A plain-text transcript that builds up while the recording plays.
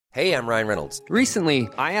Hey, I'm Ryan Reynolds. Recently,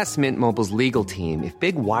 I asked Mint Mobile's legal team if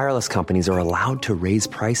big wireless companies are allowed to raise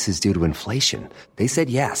prices due to inflation. They said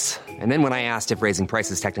yes. And then when I asked if raising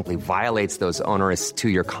prices technically violates those onerous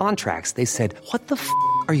two-year contracts, they said, "What the f***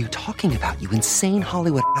 are you talking about, you insane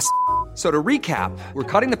Hollywood ass?" So to recap, we're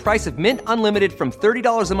cutting the price of Mint Unlimited from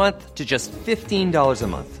 $30 a month to just $15 a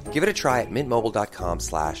month. Give it a try at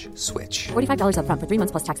mintmobile.com/switch. $45 up front for 3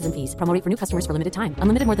 months plus taxes and fees. Promo rate for new customers for limited time.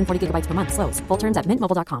 Unlimited more than 40 gigabytes per month. Slows full terms at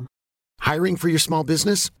mintmobile.com. Hiring for your small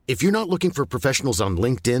business? If you're not looking for professionals on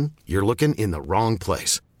LinkedIn, you're looking in the wrong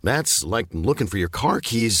place. That's like looking for your car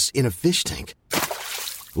keys in a fish tank.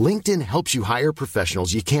 LinkedIn helps you hire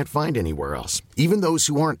professionals you can't find anywhere else, even those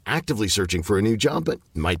who aren't actively searching for a new job but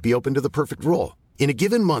might be open to the perfect role. In a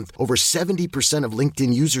given month, over 70% of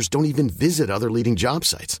LinkedIn users don't even visit other leading job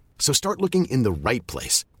sites. So start looking in the right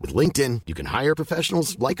place. With LinkedIn, you can hire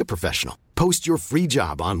professionals like a professional. Post your free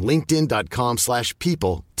job on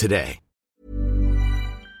linkedin.com/people today.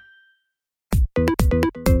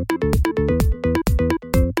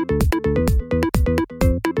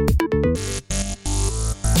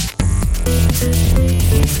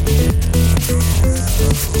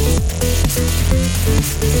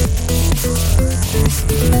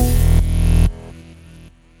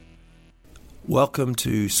 Welcome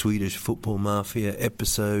to Swedish Football Mafia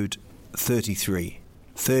episode 33.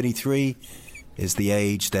 33 is the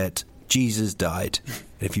age that Jesus died.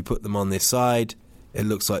 And if you put them on their side, it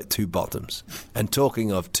looks like two bottoms. And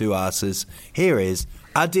talking of two asses, here is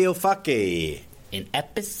Adil Fakir. In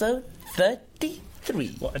episode 33.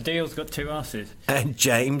 What, Adil's got two asses? And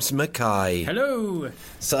James Mackay. Hello!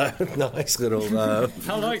 So, nice little... I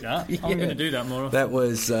like that. Yeah. I'm going to do that more often. That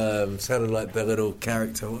was, sounded like the little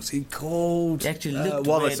character. What's he called? Actually,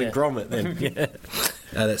 Wallace and Gromit, then. Yeah.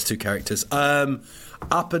 That's two characters.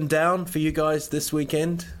 Up and down for you guys this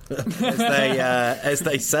weekend, as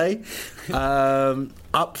they say.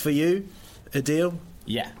 Up for you, Adil?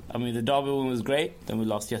 Yeah, I mean, the Derby one was great. Then we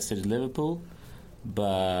lost yesterday to Liverpool.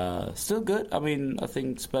 But still good. I mean, I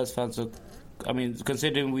think Spurs fans are... I mean,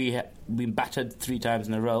 considering we been battered 3 times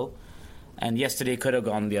in a row, and yesterday could have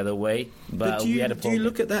gone the other way, but we had a problem. Do you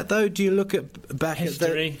look at that, though? Do you look at back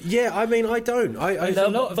history? At that? Yeah, I mean, I don't.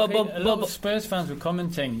 A lot of Spurs fans were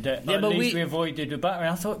commenting that at least we avoided the battery.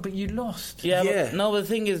 I thought, but you lost. Yeah. But, no, the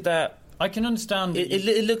thing is that... I can understand...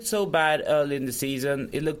 It looked so bad early in the season.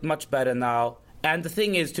 It looked much better now. And the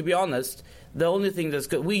thing is, to be honest, the only thing that's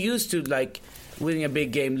good... We used to, like... winning a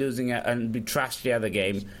big game, losing it, and be trashed the other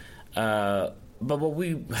game. But what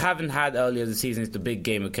we haven't had earlier this season is the big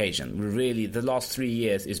game occasion. Really, the last 3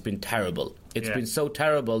 years, it's been terrible. It's been so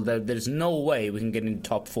terrible that there's no way we can get into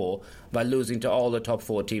top 4 by losing to all the top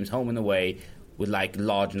 4 teams, home and away, with like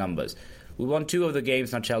large numbers. We won 2 of the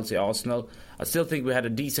games, not Chelsea, Arsenal. I still think we had a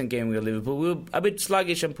decent game with Liverpool. We were a bit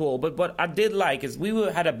sluggish and poor, but what I did like is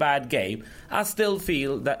had a bad game. I still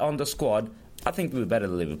feel that on the squad, I think we were better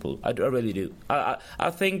than Liverpool. I really do.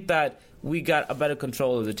 I think that we got a better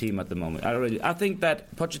control of the team at the moment. I think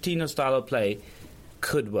that Pochettino's style of play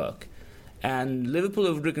could work. And Liverpool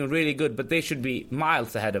are looking really good, but they should be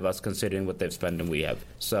miles ahead of us considering what they've spent and we have.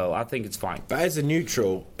 So I think it's fine. But as a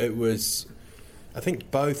neutral, it was... I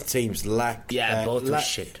think both teams lack... Yeah, both are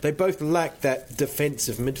shit. They both lack that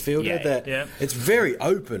defensive midfielder. It's very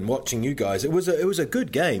open watching you guys. It was a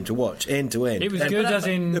good game to watch, end to end. It was good as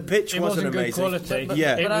in... The pitch wasn't good amazing. Quality.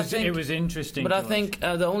 It was interesting. But I think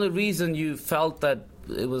the only reason you felt that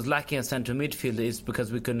it was lacking a centre midfielder is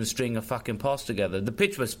because we couldn't string a fucking pass together. The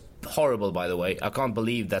pitch was horrible, by the way. I can't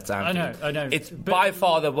believe that's Anfield. I know. It's by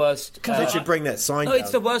far the worst. They should bring that sign down. No,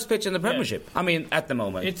 it's the worst pitch in the Premiership. Yeah. I mean, at the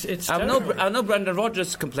moment. It's I know Brendan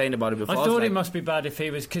Rodgers complained about it before. I thought it must be bad if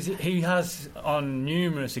he was... Because he has, on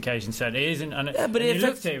numerous occasions, said it isn't. And but it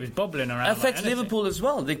looked at it was bobbling around. It affects Liverpool as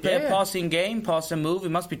well. They play a passing game, pass and move.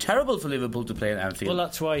 It must be terrible for Liverpool to play in Anfield. Well,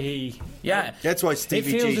 that's why he... Yeah. That's why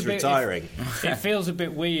Stevie G's retiring. It feels a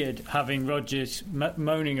bit weird having Rodgers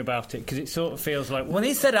moaning about it, because it sort of feels like... When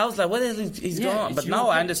he said, I was like, what the hell he's going on? But now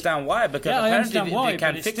I understand why, because apparently they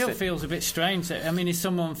can't fix it. It still feels a bit strange. I mean, is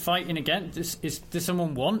someone fighting against... Does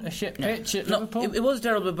someone want a shit pitch at Liverpool? It was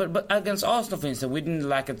terrible, but against Arsenal, for instance, we didn't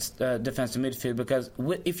lack defensive midfield, because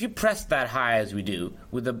if you press that high as we do,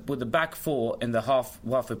 with the back 4 in the half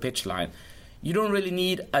a pitch line, you don't really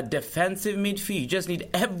need a defensive midfield. You just need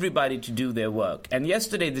everybody to do their work. And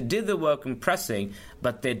yesterday they did the work in pressing,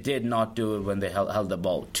 but they did not do it when they held the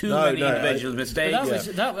ball. Too many individual mistakes.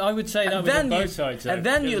 I would say that was on both sides. And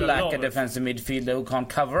then you lack a defensive midfielder who can't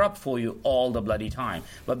cover up for you all the bloody time.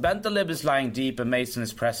 But Bentaleb is lying deep and Mason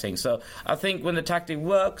is pressing. So I think when the tactic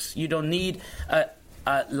works, you don't need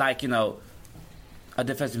a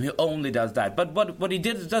defensive who only does that. But what he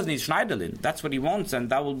does need Schneiderlin. That's what he wants, and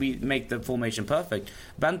that will make the formation perfect.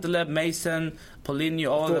 Bentaleb, Mason, Paulinho,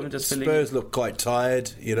 all of them just Spurs look quite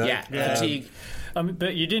tired, you know. Yeah, fatigue.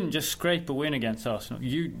 But you didn't just scrape a win against Arsenal.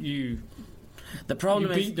 The problem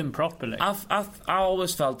you beat them properly. I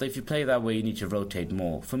always felt that if you play that way, you need to rotate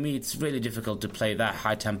more. For me, it's really difficult to play that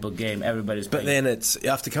high-tempo game. Everybody's playing. But then it's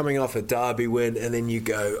after coming off a derby win, and then you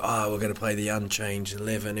go, we're going to play the unchanged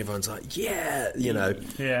 11. Everyone's like, you know.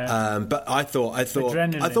 Yeah. But I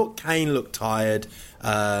thought Kane looked tired.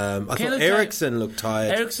 I thought Eriksen looked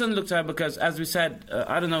tired. Eriksen looked tired because, as we said,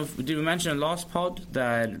 I don't know, did we mention in last pod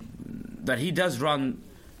that he does run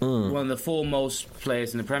one of the foremost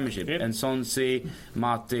players in the Premiership. Yep. And Sonsi,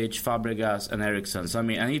 Matic, Fabregas and Eriksen. So,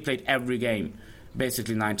 and he played every game,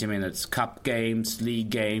 basically 90 minutes. Cup games, league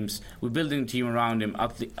games. We're building a team around him.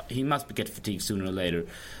 He must get fatigued sooner or later.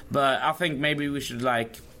 But I think maybe we should,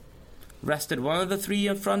 rested one of the three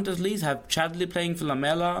up front at least. Have Chadley playing for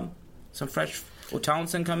Lamela. Some fresh... Or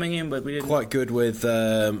Townsend coming in, but we didn't... Quite good with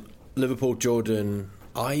Liverpool, Jordan...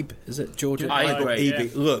 Ibe, is it Jordan?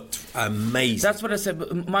 Ibe looked amazing. That's what I said.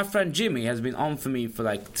 But my friend Jimmy has been on for me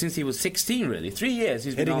for since he was 16. Really, 3 years.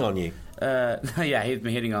 He's been hitting on you. Yeah, he's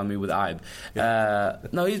been hitting on me with Ibe. Yeah.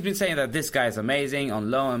 No, he's been saying that this guy is amazing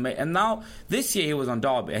on loan, and now this year he was on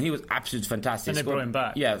Derby and he was absolutely fantastic. And they brought him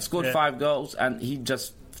back. Yeah, scored 5 goals, and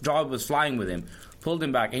Derby was flying with him. Pulled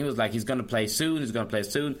him back, and he was like, he's going to play soon.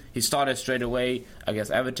 He started straight away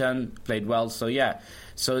against Everton, played well. So yeah.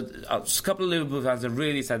 So a couple of Liverpool fans have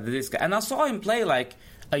really said that this guy... And I saw him play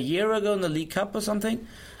a year ago in the League Cup or something.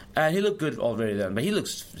 And he looked good already then, but he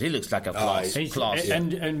looks like a class.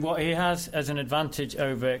 And what he has as an advantage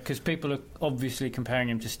over... Because people are obviously comparing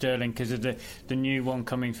him to Sterling because of the new one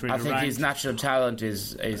coming through the ranks. I think his natural talent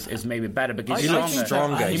is maybe better because he's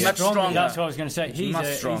stronger. He's much stronger. That's what I was going to say. He's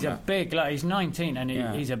a big lad. He's 19 and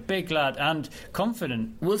he's a big lad and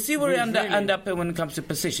confident. We'll see where he end up when it comes to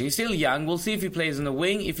position. He's still young. We'll see if he plays in the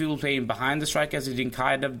wing, if he will play behind the striker as he did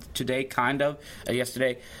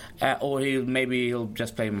yesterday, or he'll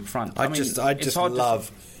just play him front. I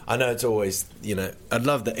know it's always, I'd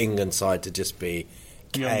love the England side to just be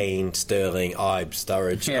Kane, Sterling, Ibe,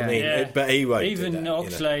 Sturridge. But he won't. Even do that,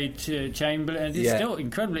 Oxlade, Chamberlain. It's still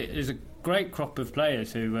incredibly. There's a great crop of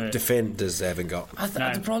players who defenders they haven't got.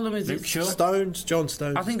 The problem is John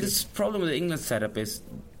Stones. I think this problem with the England setup is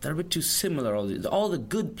they're a bit too similar. All the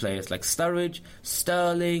good players like Sturridge,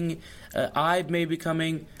 Sterling, Ibe maybe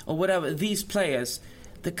coming or whatever. These players.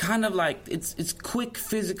 They're kind of it's quick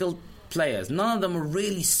physical players. None of them are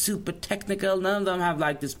really super technical. None of them have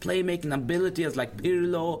this playmaking ability as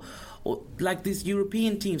Pirlo or these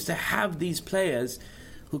European teams. To have these players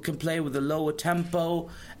who can play with a lower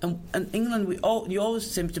tempo, and England you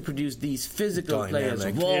always seem to produce these physical players,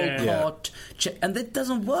 Walcott, and that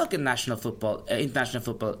doesn't work in international football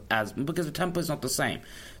because the tempo is not the same.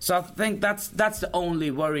 So I think that's the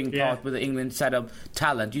only worrying part with the England setup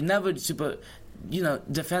talent. You never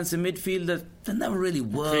defensive midfielders, they're never really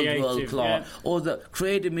world class. Or the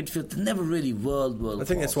creative midfield, they're never really world class. I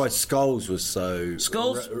think that's why Scholes was so...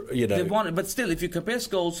 they wanted, but still, if you compare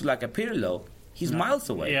Scholes to a Pirlo, he's miles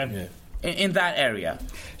away in that area.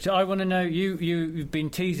 So I want to know, you've been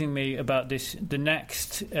teasing me about the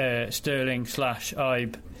next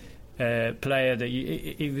Sterling/Ibe player that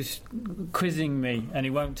he was quizzing me and he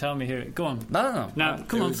won't tell me who. Go on. No. Now,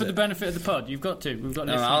 come on, for the benefit of the pod, you've got to. We've got.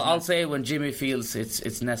 No, I'll say it when Jimmy feels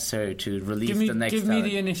it's necessary to release the next. Give me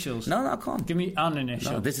the initials. No, I can't. Give me an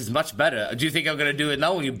initial. No, this is much better. Do you think I'm going to do it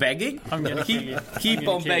now when you're begging? I'm going to keep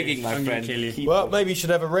on begging, my friend. Well, maybe you should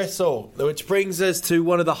have a wrestle, which brings us to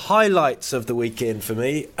one of the highlights of the weekend for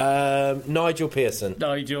me. Nigel Pearson.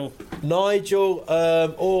 Nigel,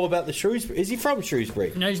 all about the Shrewsbury. Is he from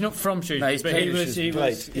Shrewsbury? No, he's not from Shrewsbury. No, he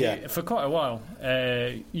was for quite a while.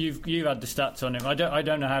 You had the stats on him. I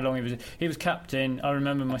don't know how long he was. He was captain. I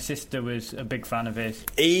remember my sister was a big fan of his.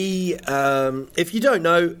 He, if you don't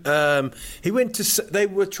know, he went to. They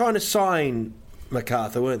were trying to sign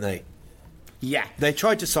MacArthur, weren't they? Yeah, they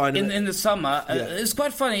tried to sign him in the summer. It's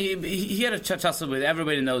quite funny. He had a tussle with.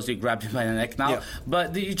 Everybody knows he grabbed him by the neck now. Yeah.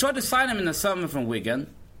 But he tried to sign him in the summer from Wigan.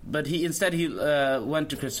 But he went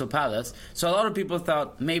to Crystal Palace. So a lot of people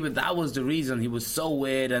thought maybe that was the reason he was so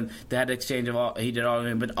weird, and they had exchange of he did all of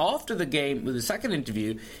him. But after the game, with the second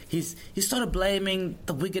interview, he started blaming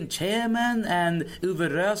the Wigan chairman and Uwe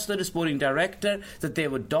Rösler, the sporting director, that they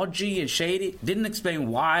were dodgy and shady. Didn't explain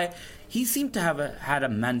why. He seemed to have had a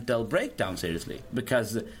mental breakdown, seriously,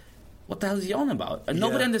 because. What the hell is he on about? And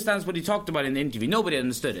nobody understands what he talked about in the interview. Nobody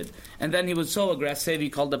understood it. And then he was so aggressive. He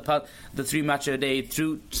called the 3 match a day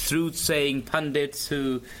truth-saying pundits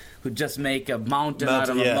who who just make a mountain out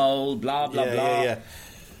of a mole, blah, blah, blah. Yeah.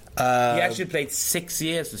 He actually played 6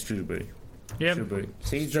 years for Shrewsbury. Yeah. Shrewsbury.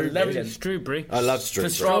 So he's a legend. Strawberry. I love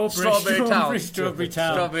Strawberry. Strawberry Town.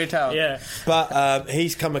 Strawberry Town. Yeah. But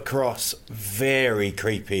he's come across very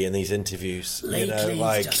creepy in these interviews. Lately,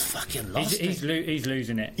 like, he's just fucking lost He's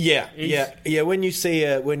losing it. Yeah. When you see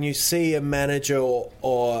a manager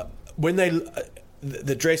or when they.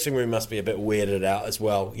 The dressing room must be a bit weirded out as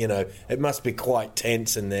well. It must be quite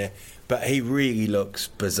tense in there. But he really looks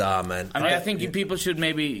bizarre, man. I mean, I think people should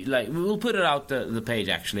maybe we'll put it out the page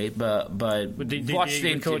actually, but watch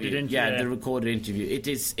the recorded interview. Yeah, the recorded interview. It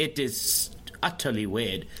is utterly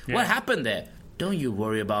weird. Yeah. What happened there? Don't you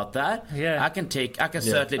worry about that. Yeah, I can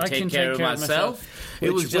certainly take care of myself.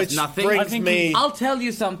 It was just nothing. I'll tell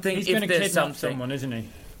you something. He's going to kidnap someone, isn't he?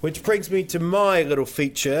 Which brings me to my little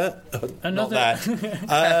feature. Another.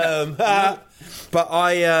 Not that. But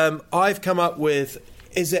I've come up with,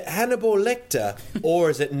 is it Hannibal Lecter or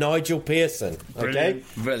is it Nigel Pearson? Okay?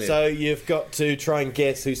 Brilliant. So you've got to try and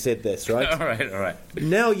guess who said this, right? All right.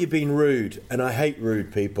 Now you've been rude, and I hate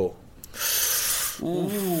rude people.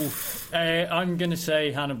 Ooh. I'm going to say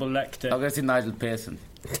Hannibal Lecter. I'm going to say Nigel Pearson.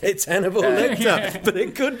 It's Hannibal Lecter, but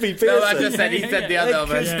it could be Pearson. No, I just said he said the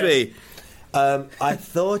other one. It could be. I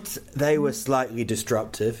thought they were slightly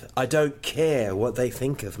disruptive. I don't care what they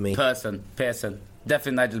think of me. Pearson.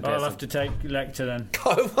 Definitely Nigel Pearson. I'll have to take Lecter then.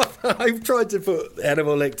 I've tried to put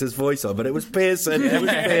Hannibal Lecter's voice on, but it was Pearson.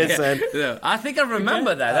 Yeah. I think I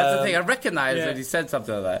remember that. That's the thing. I recognise that he said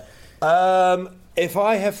something like that. If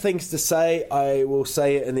I have things to say, I will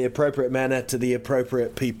say it in the appropriate manner to the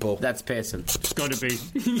appropriate people. That's Pearson. It's got to be.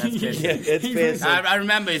 That's Pearson. Yeah, it's Pearson. I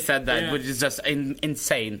remember he said that, which is just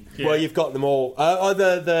insane. Yeah. Well, you've got them all.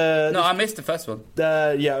 I missed the first one.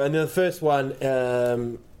 And the first one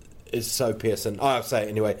is so Pearson. I'll say it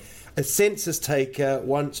anyway. A census taker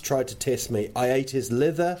once tried to test me. I ate his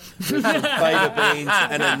liver with some fava beans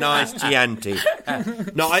and a nice Chianti.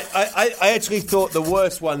 No, I actually thought the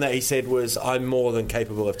worst one that he said was, I'm more than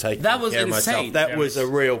capable of taking care of myself. Insane. That was a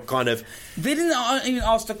real kind of... They didn't even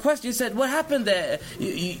ask the question. He said, what happened there?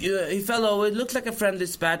 He fell over. It looked like a friendly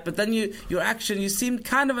spat, but then your action, you seemed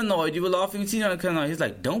kind of annoyed. You were laughing. You seemed kind of annoyed. He's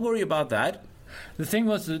like, don't worry about that. The thing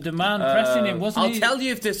was, the man pressing him wasn't. I'll tell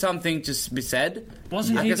you if there's something to be said.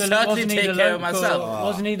 Wasn't I he can the certainly wasn't take he the care local, of myself.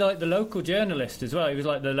 Wasn't he like the local journalist as well? He was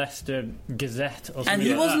like the Leicester Gazette or something. And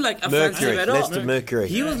he wasn't like offensive at all. Leicester Mercury.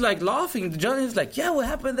 He was like laughing. The journalist was like, "Yeah, what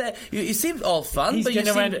happened there? You seemed all fun, he's but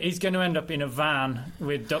he's going to end up in a van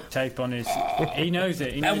with duct tape on his. He knows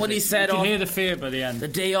it. He knows and when it. he said, you can hear the fear by the end. The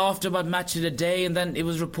day after, about match of the day, and then it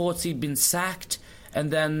was reports he'd been sacked. And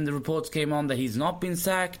then the reports came on that he's not been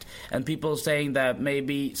sacked, and people saying that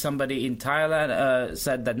maybe somebody in Thailand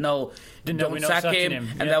said that no, don't sack him.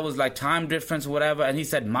 And that was like time difference or whatever. And he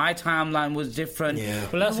said my timeline was different. Yeah.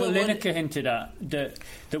 Well, that's what Lineker hinted at,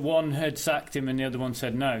 that one had sacked him and the other one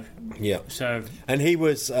said no. Yeah. So, and he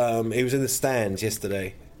was in the stands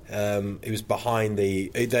yesterday. He was behind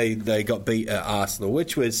they got beat at Arsenal,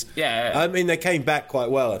 which was... Yeah. I mean, they came back quite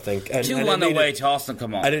well, I think. 2-1 away to Arsenal,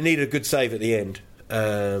 come on. And it needed a good save at the end.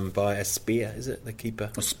 By Espina, is it the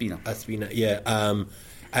keeper? Espina, yeah.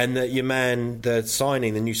 And your man, the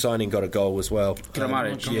new signing, got a goal as well.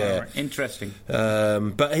 Kramaric, yeah, interesting.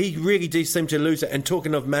 But he really did seem to lose it. And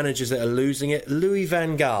talking of managers that are losing it, Louis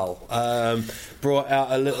van Gaal brought out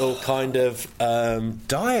a little kind of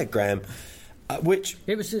diagram, which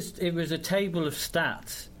it was a table of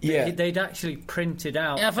stats. Yeah, they'd actually printed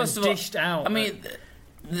out, dished out. I mean.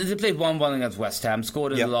 They played 1-1 against West Ham,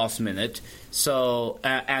 scored in the last minute, so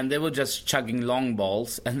and they were just chugging long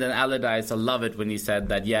balls. And then Allardyce, I love it when he said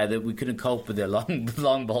that that we couldn't cope with their long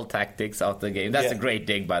ball tactics after the game. That's a great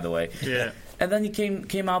dig, by the way. Yeah. And then he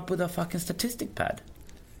came up with a fucking statistic pad.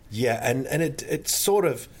 Yeah, and it sort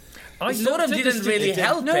of... It sort of didn't really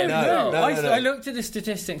help him. No. I looked at the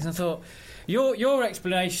statistics and thought... Your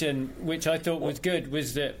explanation, which I thought was good,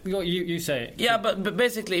 was that you say it. Yeah, but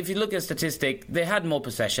basically, if you look at statistic, they had more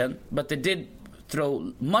possession, but they did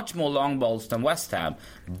throw much more long balls than West Ham.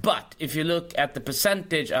 But if you look at the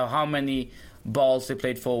percentage of how many balls they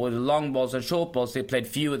played forward, long balls and short balls, they played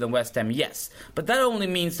fewer than West Ham, yes. But that only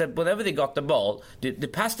means that whenever they got the ball, they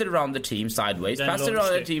passed it around the team sideways, and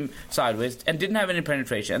didn't have any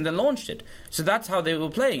penetration, and then launched it. So that's how they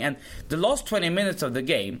were playing. And the last 20 minutes of the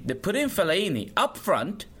game, they put in Fellaini up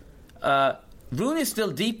front, Rooney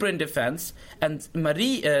still deeper in defence, and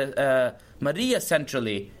Maria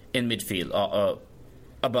centrally in midfield,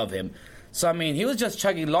 above him. So, I mean, he was just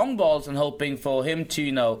chugging long balls and hoping for him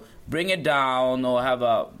to, bring it down or have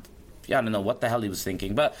a I don't know what the hell he was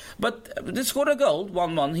thinking. But they scored a goal,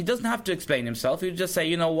 1-1. He doesn't have to explain himself. He'll just say,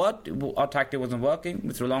 you know what, our tactic wasn't working.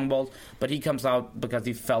 We threw long balls. But he comes out because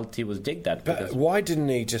he felt he was digged at. But why didn't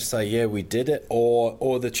he just say, yeah, we did it,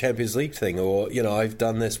 or the Champions League thing, or I've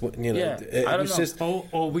done this, Yeah, I don't know. Just,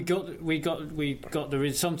 or we got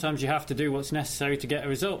the. Sometimes you have to do what's necessary to get a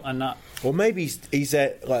result, and that. or maybe he's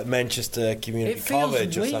at like Manchester Community It feels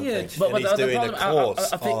College or weird. something, But and he's the doing a problem-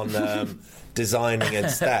 course I think- on designing and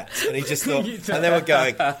stats, and he just thought, You and they were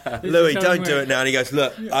going, This Louis, is don't so do weird. it now, and he goes,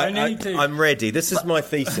 look, I'm ready. This is my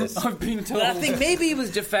thesis. I've been told. But I think maybe he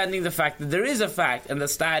was defending the fact that there is a fact, and the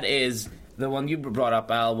stat is the one you brought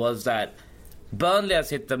up, Al, was that Burnley has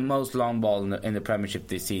hit the most long ball in the Premiership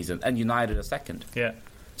this season, and United a second. Yeah.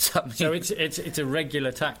 So it's a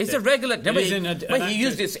regular tactic. it's a regular. No, It but isn't he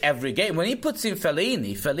uses this every game. When he puts in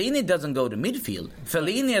Fellaini doesn't go to midfield.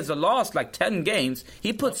 Fellaini has lost like 10 games.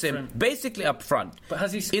 He puts him basically up front. But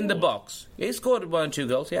has he in the scored? box? He scored 1 or 2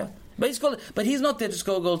 goals. Yeah. But he's not there to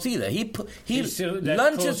score goals either. He He's still there to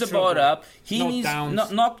lunges cause the ball trouble. up. He needs Knockdowns.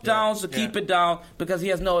 knockdowns to keep it down because he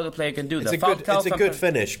has no other player can do It's that. a good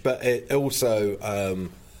finish, but it also,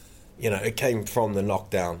 it came from the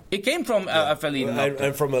knockdown. It came from Fellaini.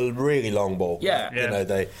 and from a really long ball. Yeah.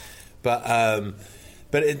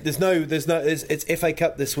 It's FA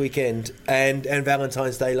Cup this weekend and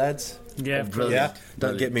Valentine's Day, lads. Yeah, Brilliant. Yeah,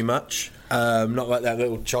 don't get me much. Not like that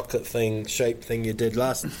little chocolate shaped thing you did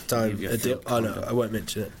last time. I won't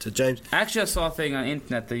mention it to James. Actually, I saw a thing on the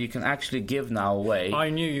internet that you can actually give now away. I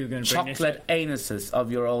knew you were going to bring chocolate anuses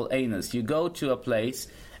of your old anus. You go to a place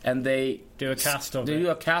and they Do a cast of they it. do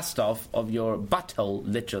a cast off of your butthole,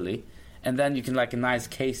 literally, and then you can, like, in nice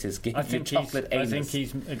cases, give you chocolate I anus. think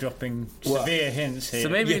he's dropping severe hints here. So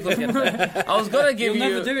maybe you could get that. I was gonna give You'll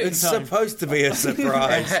you. never do it in It's time. supposed to be a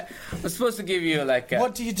surprise. I was supposed to give you like.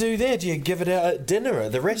 What do you do there? Do you give it out at dinner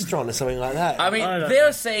at the restaurant or something like that? I mean, I don't they're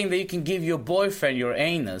know. saying that you can give your boyfriend your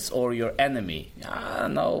anus or your enemy. I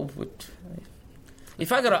don't know.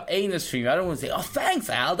 If I got an anus from you, I don't want to say, "Oh, thanks,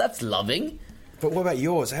 Al. That's loving." But what about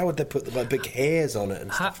yours? How would they put the big hairs on it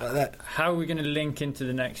and stuff like that? How are we going to link into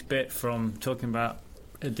the next bit from talking about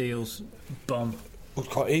Adil's bomb? Well,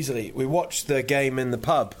 quite easily. We watched the game in the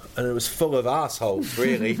pub, and it was full of assholes.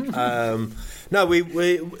 Really. No,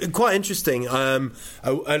 we quite interesting. An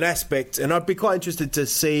aspect, and I'd be quite interested to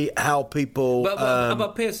see how people. But how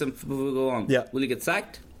about Pearson? Before we go on, Yeah. will he get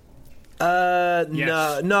sacked? No,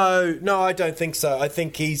 Yes. no, I don't think so. I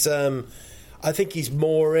think he's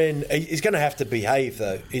more in. He's going to have to behave,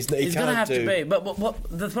 though. He He's going to can't have do. to pay. But what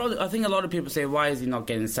the problem? I think a lot of people say, why is he not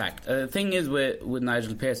getting sacked? The thing is with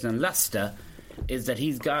Nigel Pearson and Leicester, is that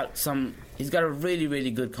he's got a really,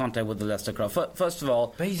 really good contact with the Leicester crowd. First of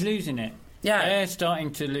all, But he's losing it. Yeah. They're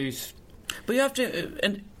starting to lose. but you have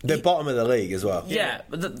to. They're bottom of the league as well. Yeah,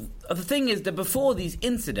 but the thing is that before these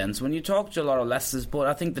incidents, when you talk to a lot of Leicester's board,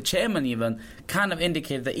 I think the chairman even kind of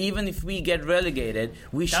indicated that even if we get relegated,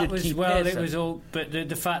 we That should was keep well. Pearson. It was all, but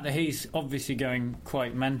the fact that he's obviously going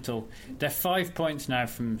quite mental. They're 5 points now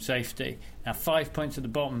from safety. Now 5 points at the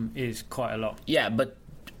bottom is quite a lot. Yeah, but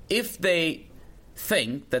if they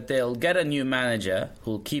think that they'll get a new manager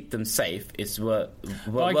who'll keep them safe, it's worth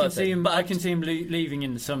I can see it. him. But, I can see him leaving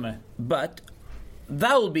in the summer. but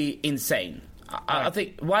that will be insane. I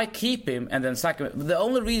think why keep him and then sack him? The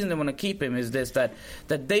only reason they want to keep him is this: that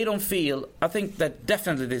they don't feel. I think that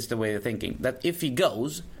definitely this is the way they're thinking. That if he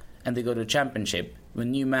goes and they go to a championship with a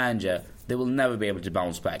new manager, they will never be able to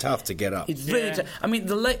bounce back. Tough to get up. It's really Yeah. tough. I mean,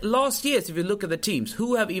 the last years, if you look at the teams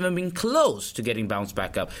who have even been close to getting bounced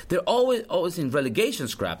back up, they're always in relegation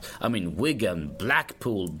scraps. I mean, Wigan,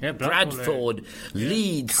 Blackpool, Yeah, Blackpool, Bradford,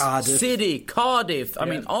 Leeds, Cardiff. City, Cardiff. I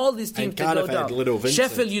mean, all these teams And that go Cardiff had down. Little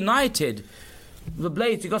Vincent. Sheffield United. The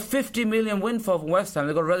Blades, you got 50 million windfall from West Ham.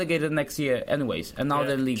 They got relegated next year, anyways, and now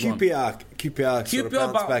they're in League One. QPR sort of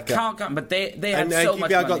bounced back up. can't, but they have And so much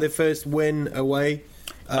QPR money. got their first win away.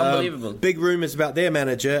 Unbelievable. Big rumours about their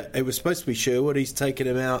manager. It was supposed to be Sherwood. He's taken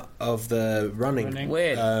him out of the running.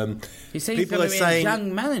 Weird. He's saying he's people going are to be a saying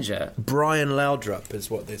young manager. Brian Laudrup is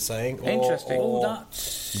what they're saying. Interesting. Or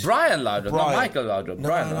That's Brian Laudrup, not Brian. Michael Laudrup. No,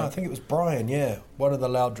 Brian no, I Laudrup. think it was Brian. Yeah, one of the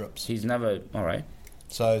Laudrups. He's never. All right.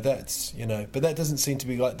 So that's but that doesn't seem to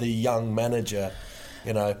be like the young manager.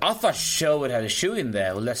 I thought Sherwood had a shoe in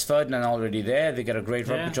there. Well, Les Ferdinand already there. They got a great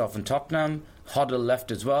repertoire from Tottenham. Hoddle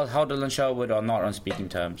left as well. Hoddle and Sherwood are not on speaking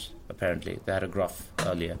terms, apparently. They had a gruff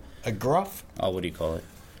earlier. A gruff? Or what do you call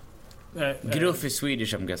it? Gruff is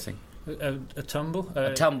Swedish, I'm guessing. a tumble.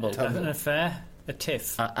 A tumble. An affair. A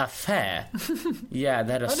tiff. A fair. Yeah,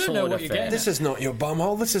 they had a I don't sword know what affair. you're getting This is not your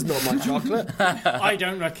bumhole. This is not my chocolate. I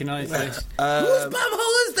don't recognise this. Whose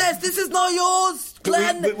bumhole is this? This is not yours,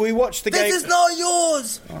 Glenn. We watched the game. This is not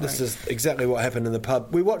yours. This is exactly what happened in the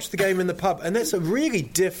pub. We watched the game in the pub, and that's a really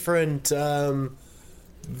different,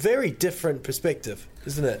 very different perspective,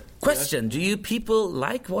 isn't it? Question: do you people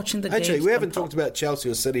like watching the games? Actually, we haven't on talked top? about Chelsea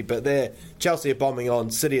or City, but Chelsea are bombing on,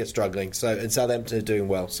 City are struggling, and Southampton are doing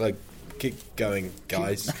well. So keep going,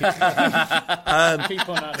 guys. Keep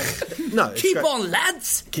on at it. No, it's Keep great. on,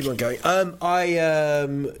 lads. Keep on going.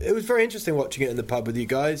 It was very interesting watching it in the pub with you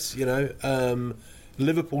guys. You know,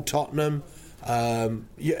 Liverpool, Tottenham.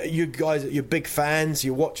 You guys, you're big fans.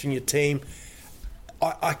 You're watching your team.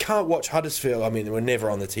 I can't watch Huddersfield. I mean, we're never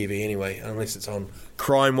on the TV anyway, unless it's on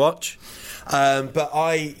Crime Watch. But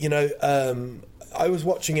I was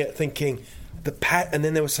watching it thinking and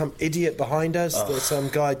then there was some idiot behind us. There was some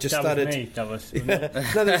guy just That started. was me. That was.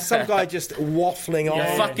 No, there was some guy just waffling on.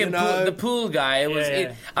 Yeah, Fucking the pool guy. It was.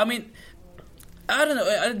 Yeah. I mean, I don't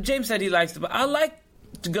know. James said he likes it, but I like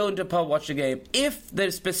to go into a pub, watch a game if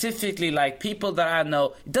there's specifically like people that I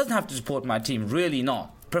know. It doesn't have to support my team, really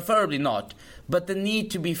not. Preferably not, but they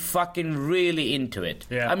need to be fucking really into it.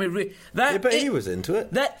 Yeah. I mean, But he was into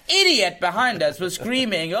it. That idiot behind us was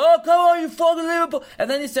screaming, "Oh, come on, you fucking Liverpool!" And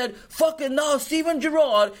then he said, "Fucking no, Steven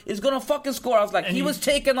Gerrard is gonna fucking score." I was like, And he was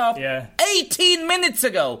taken off 18 minutes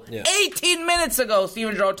ago. Yeah. 18 minutes ago,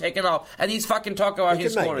 Steven Gerrard taken off, and he's fucking talking about He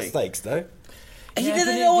his can make scoring. mistakes, though. He Yeah,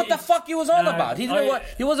 didn't but know what the it- fuck he was on no, about. He didn't know what.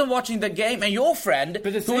 He wasn't watching the game. And your friend,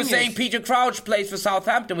 But the who was thing saying is- Peter Crouch plays for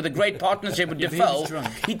Southampton with a great partnership with Yeah, but he was Defoe.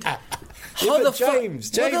 drunk. How but the fuck?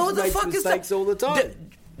 James what the makes fuck is mistakes that? all the time.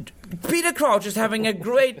 Peter Crouch is having a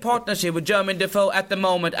great partnership with Jermaine Defoe at the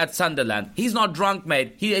moment at Sunderland. He's not drunk,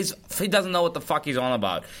 mate. He doesn't know what the fuck he's on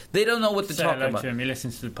about. They don't know what to Say talk hello about. to him. He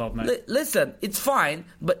listens to the pod, mate. Listen, it's fine,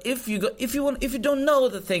 but if you don't know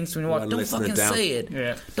the things when you watch, Well, don't listen fucking it down. say it.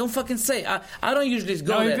 Yeah. Don't fucking say it. I don't usually just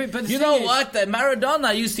go No, there. but the You thing know is- what? The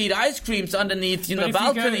Maradona used to eat ice creams underneath the But if you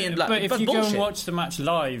balcony go- and like. But if you go bullshit. and watch the match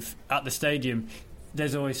live at the stadium,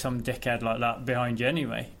 there's always some dickhead like that behind you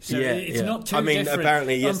anyway. So Yeah, it's yeah. not too I mean, different.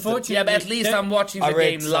 apparently yesterday- Unfortunately, Yeah, but at least there- I'm watching I the read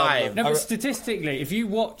game some- live. No, I but re- statistically, if you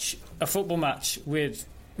watch a football match with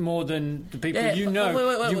more than the people Yeah, you know,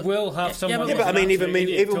 wait, you will have someone. Yeah, but I mean, who's an absolute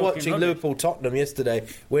idiot even talking watching rubbish. Liverpool Tottenham yesterday,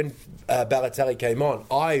 when Balotelli came on,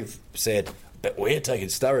 I've said, "But we're taking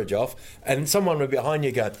Sturridge off," and someone would be behind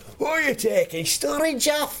you going, "What are you taking Sturridge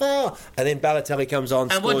off for?" And then Balotelli comes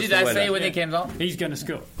on. And what scores did the I winner. say when he came on? He's going to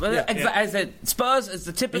score. Well, I said Spurs is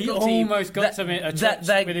the typical He team almost got a touch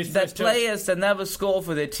with his that first touch. players that never score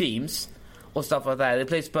for their teams or stuff like that. They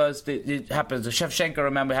play Spurs. It happens. Shevchenko,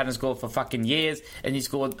 remember, hadn't scored for fucking years, and he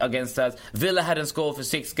scored against us. Villa hadn't scored for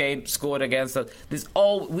 6 games, scored against us.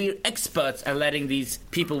 We're experts at letting these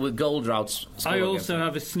people with goal droughts score I against also us.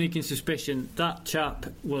 have a sneaking suspicion that chap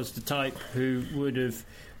was the type who would have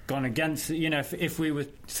gone against. You know, if we were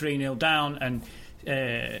 3-0 down and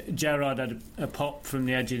Gerrard had a pop from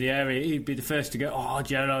the edge of the area, he'd be the first to go, "Oh,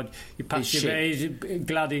 Gerrard, you passed He's your shit." he's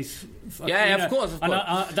glad he's." Yeah, you of know. course. And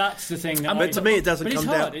that's the thing. That But to me, it doesn't but come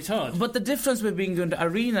it's hard, down. It's hard. But the difference between going to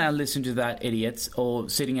arena and listening to that idiots or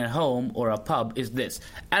sitting at home or a pub is this.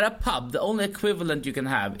 At a pub, the only equivalent you can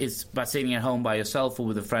have is by sitting at home by yourself or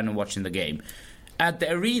with a friend and watching the game. At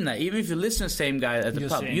the arena, even if you listen to the same guy at the You're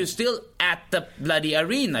pub, singing. you're still at the bloody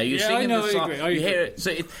arena. You're Yeah, singing I know, the I song. agree, I you agree. hear it.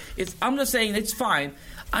 So it's. I'm just saying it's fine.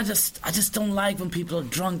 I just don't like when people are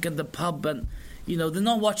drunk at the pub and they're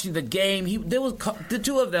not watching the game. The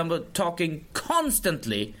two of them were talking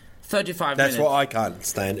constantly, 35 That's minutes. what I can't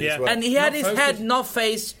stand. Yeah. As well. And he had Not his focused. head not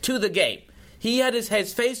faced to the game. He had his head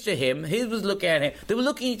faced to him. He was looking at him. They were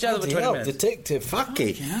looking at each other for Bloody 20 hell, minutes. Detective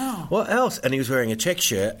Fucky. hell. What else? And he was wearing a check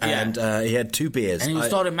shirt, and he had 2 beers. And he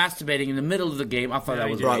started masturbating in the middle of the game. I thought that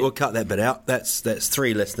he was did. Right, weird. we'll cut that bit out. That's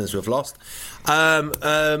 3 listeners we've lost.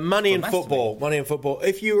 Money in football. Money in football.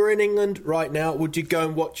 If you were in England right now, would you go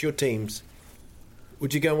and watch your teams?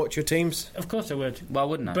 Would you go and watch your teams? Of course I would. Why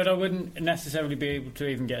wouldn't I? But I wouldn't necessarily be able to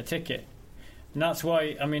even get a ticket. And that's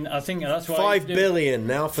why, I think that's why... 5 billion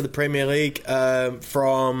now for the Premier League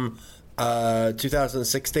from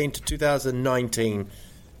 2016 to 2019.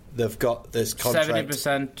 They've got this contract.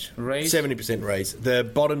 70% raise. 70% raise. The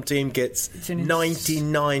bottom team gets an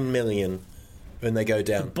 99 million when they go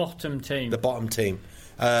down. Bottom team. The bottom team.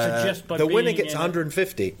 just by the winner being gets in it-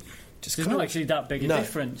 150. Just There's not actually that big a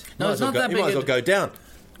difference. No, Might it's as well not that You big might as a- well go down.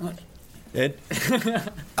 Ed?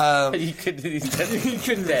 He couldn't. He couldn't. He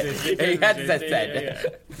couldn't resist, he He couldn't had resist,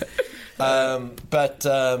 that said. But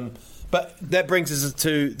But that brings us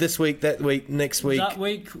to this week, that week, next week. That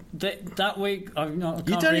week, I can't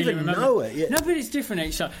You don't really even remember. know it yet. No, but it's different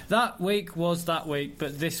each time. That week was that week,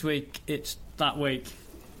 but this week it's that week.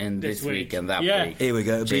 And this week and that Yeah. week. Here we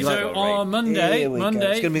go. It'll be So like, on Monday, here we go.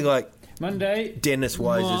 It's going to be like Monday, Dennis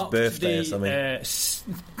Wise's marked birthday or the,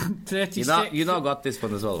 something. 36th. You know got this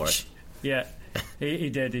one as well, right? Yeah, he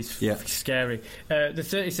did. He's Yeah. scary. The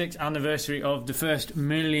 36th anniversary of the first £1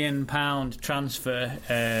 million transfer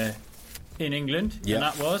in England, Yeah. and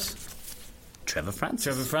that was Trevor Francis.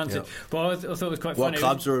 Trevor Francis. Yeah. But I thought it was quite What funny.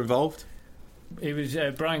 clubs were involved? It was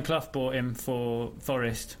Brian Clough bought him for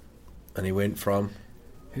Forest. And he went from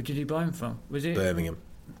Who did he buy him from? Was it? Birmingham.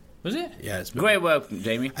 Was it? Yeah, it's Great work,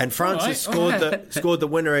 Jamie. And Francis All right. scored the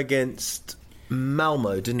winner against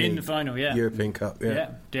Malmo, didn't he? In the final, yeah. European Cup, Yeah. yeah.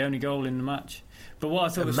 the only goal in the match. But what I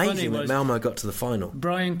thought was funny Amazing that was Malmo got to the final.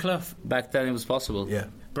 Brian Clough. Back then it was possible. Yeah.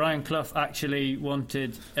 Brian Clough actually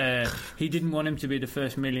wanted. He didn't want him to be the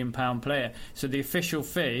first £1 million player. So the official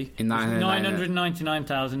fee In was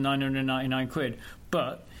 999. £999,999,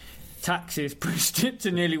 but taxes pushed it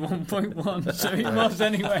to nearly 1.1. So it was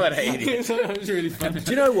anyway. What an idiot. So that was really funny.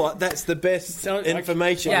 Do you know what? That's the best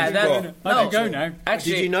information Yeah, we've that- got. I No. can go now.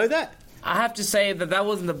 Actually, Did you know that? I have to say that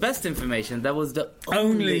wasn't the best information. That was the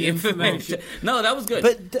Only information. No, that was good.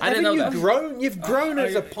 But I didn't know that. You've grown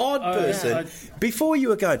as a pod person. yeah, Before you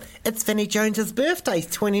were going, it's Vinnie Jones's birthday, he's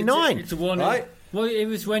 29. It's a one. Right? Well, it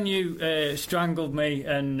was when you strangled me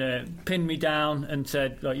and pinned me down and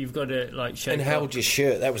said, like, you've got to, like, shake And up. held your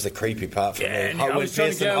shirt. That was the creepy part for Yeah, me. and I was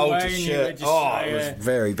trying to Pearson get hold away your and you were shirt. just, It was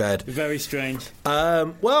very bad. Very strange.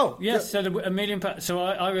 Well, Yes, so £1 million. So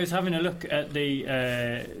I was having a look at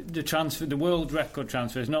the transfer, the world record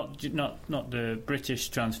transfers, not the British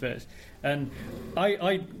transfers, and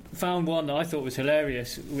I found one that I thought was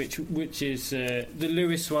hilarious, which is the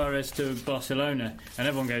Luis Suarez to Barcelona, and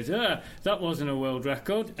everyone goes, that wasn't a world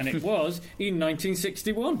record, and it was in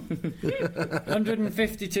 1961,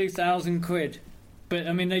 152,000 quid. But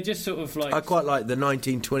I mean, they just sort of like. I quite like the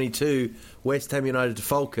 1922 West Ham United to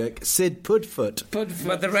Falkirk, Sid Pudfoot.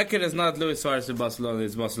 But the record is not Luis Suarez to Barcelona,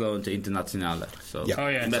 it's Barcelona to Internazionale. So Yeah. Oh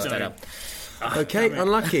yeah, mess sorry. that up. Okay,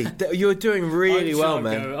 unlucky. You're doing really well,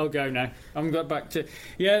 man. I'll go now. I'm going back to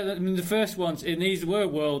I mean, the first ones, and these were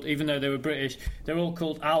world, even though they were British. They're all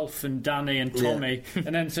called Alf and Danny and Tommy,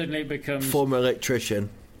 and then suddenly it becomes Former electrician.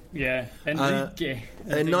 Enrique.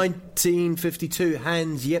 In 1952,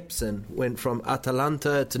 Hans Jepsen went from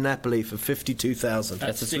Atalanta to Napoli for 52,000.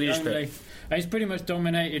 That's a the Swedish only- bit. and it's pretty much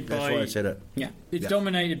dominated That's by. why I said it. Yeah. It's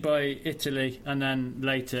dominated by Italy and then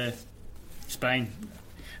later Spain,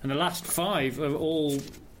 and the last 5 are all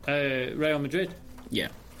Real Madrid. Yeah.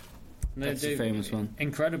 And That's they're the famous one.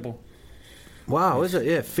 incredible. Wow, is it?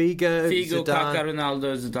 Yeah, Figo, Figo, Zidane, Kaká,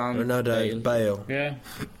 Ronaldo, Zidane, Ronaldo, Bale. Yeah.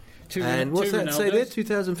 And what's two that say there? Ronaldos.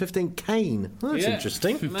 2015, Kane. Well, that's Yeah.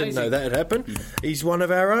 interesting. Didn't Amazing. know that had happened. He's one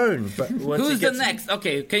of our own. But once Who's he gets the next?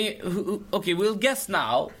 Okay, can you? Okay, we'll guess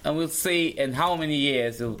now, and we'll see in how many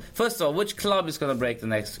years. First of all, which club is going to break the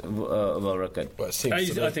next world record? Well, it seems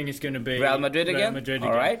to be. I think it's going to be Real Madrid again. Real Madrid again.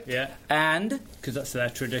 All right. Yeah, And because that's their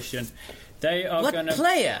tradition. They are what going to.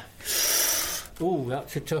 player? Oh,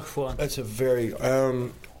 that's a tough one. That's a very.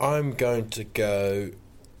 I'm going to go.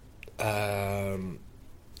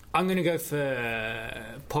 I'm going to go for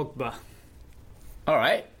Pogba. All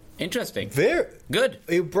right, interesting. Very Good.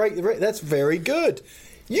 He'll break the. That's very good.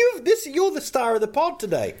 You're the star of the pod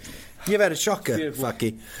today. You've had a shocker, Beautiful.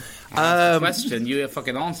 fucky. Question. You have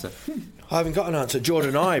fucking answer. I haven't got an answer.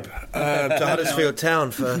 Jordan Ibe to Huddersfield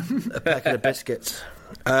Town for a packet of biscuits.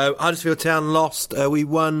 Huddersfield Town lost. We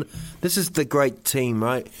won. This is the great team,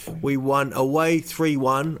 right? We won away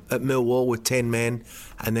 3-1 at Millwall with 10 men,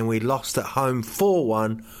 and then we lost at home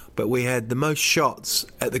 4-1. But we had the most shots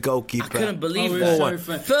at the goalkeeper. I couldn't believe Oh, that. it was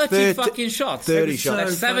so fun. 30 fucking shots. 30 Like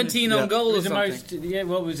shots. 17 on goal It or was the something. most. Yeah,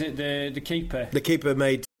 what was it? The keeper. The keeper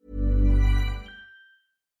made.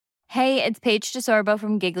 Hey, it's Paige DeSorbo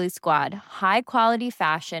from Giggly Squad. High quality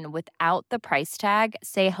fashion without the price tag.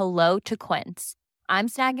 Say hello to Quince. I'm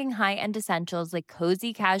snagging high-end essentials like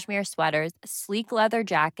cozy cashmere sweaters, sleek leather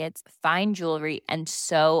jackets, fine jewelry, and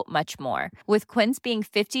so much more. With Quince being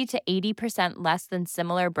 50 to 80% less than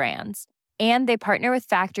similar brands. And they partner with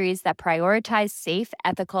factories that prioritize safe,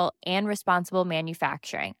 ethical, and responsible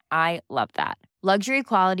manufacturing. I love that. Luxury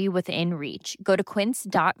quality within reach. Go to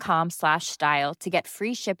quince.com/style to get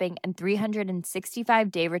free shipping and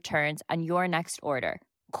 365-day returns on your next order.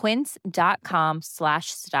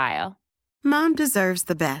 Quince.com/style. Mom deserves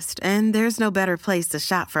the best, and there's no better place to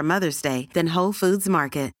shop for Mother's Day than Whole Foods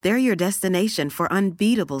Market. They're your destination for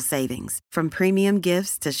unbeatable savings, from premium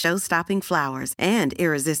gifts to show-stopping flowers and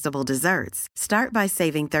irresistible desserts. Start by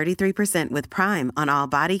saving 33% with Prime on all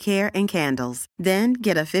body care and candles. Then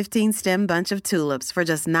get a 15-stem bunch of tulips for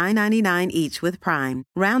just $9.99 each with Prime.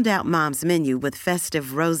 Round out Mom's menu with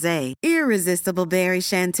festive rosé, irresistible berry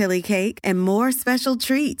chantilly cake, and more special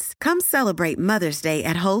treats. Come celebrate Mother's Day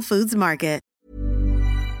at Whole Foods Market.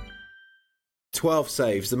 12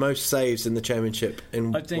 saves, the most saves in the Championship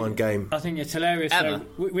in one game. I think it's hilarious. Ever.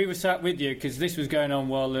 So we were sat with you because this was going on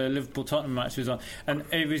while the Liverpool-Tottenham match was on, and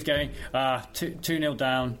he was going 2-0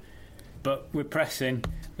 down, but we're pressing.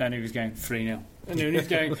 Then he was going 3-0. And then he was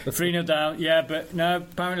going 3-0 down. Yeah, but no,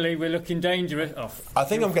 apparently we're looking dangerous. I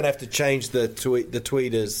think I'm going to have to change the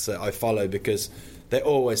tweeters that I follow, because they're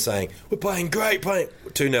always saying, we're playing great, playing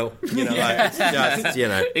 2-0. You know, like, just, you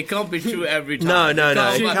know. It can't be true every time. No, it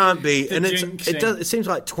can't be. And jinxing. it seems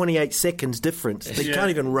like 28 seconds difference. They can't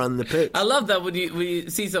even run the pitch. I love that when you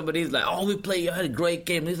see somebody who's like, oh, you had a great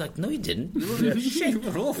game. And he's like, no, you didn't. You were shit. You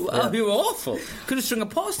were awful. Oh, you were awful. Could have strung a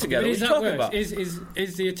pass together. But What are you talking about?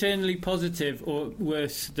 Is the eternally positive or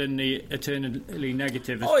worse than the eternally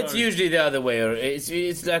negative? It's usually the other way. Or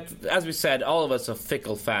it's like, as we said, all of us are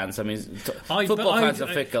fickle fans. I mean, football fans are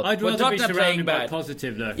fickle. I'd when rather be Tottenham surrounded by bad,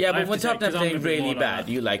 positive, though. yeah, but when Tottenham Tottenham playing really bad,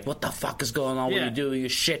 you're like, what the fuck is going on? What are you doing? You're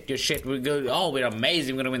shit. We're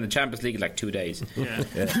amazing. We're going to win the Champions League in like 2 days. Yeah.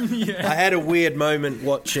 I had a weird moment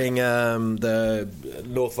watching the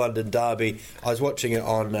North London derby. I was watching it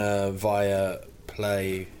on via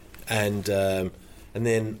Play, and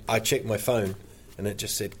then I checked my phone, and it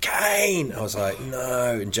just said Kane. I was like,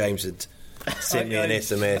 no, and James had sent me an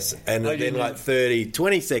SMS, and then like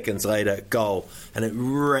 20 seconds later, goal, and it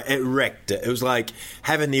wrecked it. It was like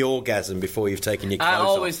having the orgasm before you've taken your clothes off. I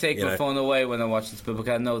always take my phone away when I watch this, because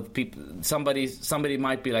I know somebody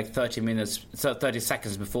might be like 30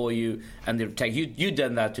 seconds before you, and they take you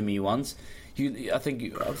done that to me once. I think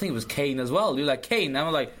it was Kane as well. You're like, Kane. And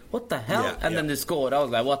I'm like, what the hell? Then they scored. I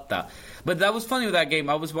was like, what the? But that was funny with that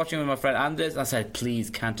game. I was watching with my friend Anders, and I said,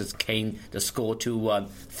 please, can't just Kane to score 2-1.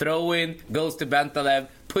 Throw in, goes to Bentalev,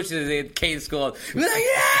 pushes it in, Kane scored. We're like,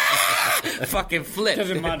 yeah! Fucking flip.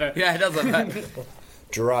 Doesn't matter. Yeah, it doesn't matter.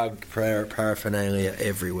 Drug paraphernalia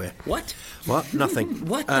everywhere. What? Nothing.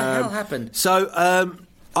 What the hell happened? So,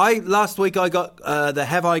 last week I got the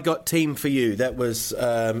Have I Got team for you. That was,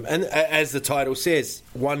 and as the title says,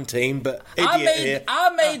 one team, but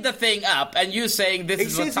I made the thing up, and you saying this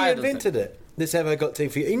is what title. He invented it. This Have I Got team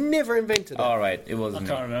for you. He never invented it. All right, it wasn't. I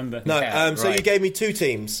can't remember. No, so you gave me two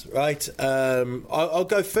teams, right? I'll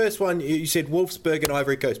go first one. You said Wolfsburg and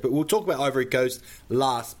Ivory Coast, but we'll talk about Ivory Coast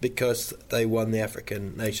last because they won the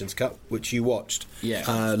African Nations Cup, which you watched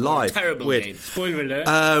live. Terrible game. Spoiler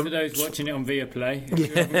alert for those watching it on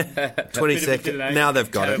Viaplay. 20 seconds. Now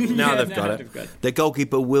they've got it. Now they've got it. The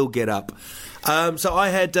goalkeeper will get up. So I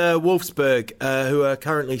had Wolfsburg, who are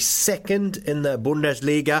currently second in the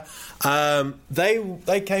Bundesliga.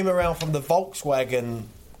 They came around from the Volkswagen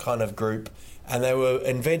kind of group, and they were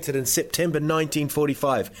invented in September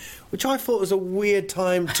 1945, which I thought was a weird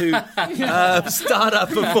time to start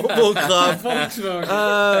up a football club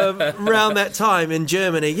around that time in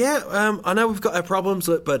Germany. Yeah, I know we've got our problems,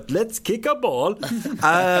 but let's kick a ball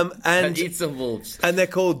and eat some wolves. And they're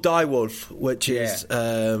called Die Wolf, which is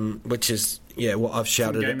what I've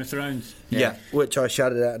shouted. Game of Thrones. Yeah, which I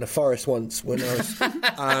shouted out in a forest once when I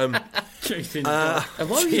was chasing. Why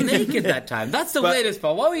were you naked that time? That's the weirdest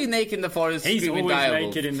part. Why were you naked in the forest? He's screaming always Die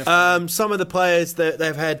naked Wolf? in the. Some of the players that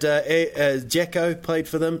they've had, Dzeko played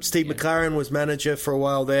for them. Steve McLaren was manager for a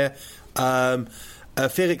while there.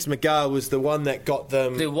 Felix Magath was the one that got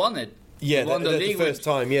them. They won it. Yeah, they won the league the first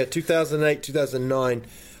time. Yeah, 2008,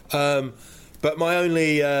 2009. But my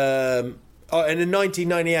only. And in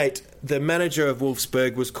 1998, the manager of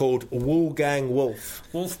Wolfsburg was called Wolfgang Wolf.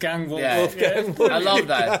 Wolfgang Wolf. Yeah. Wolfgang Wolf. I love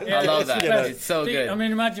that. I love that. It's so good. I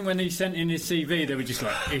mean, imagine when he sent in his CV, they were just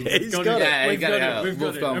like, He's got it. We've got it.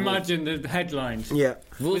 Wolfgang Imagine the headlines. Yeah.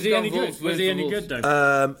 Was he any good? Was he any good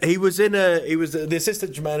though? He was the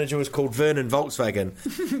assistant manager was called Vernon Volkswagen.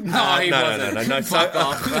 No, he wasn't. No. Fuck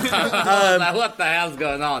off. Like, what the hell's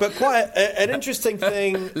going on? But quite an interesting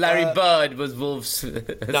thing. Larry Bird was Wolves.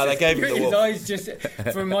 No, they gave him the His Wolf. eyes just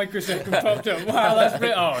for a microsecond popped up. Wow, that's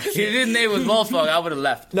bit. Oh, He didn't name it was Wolfgang. I would have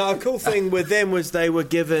left. No, a cool thing with them was they were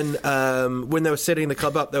given, when they were setting the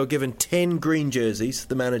club up, they were given 10 green jerseys,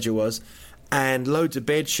 the manager was, and loads of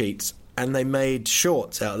bed sheets, and they made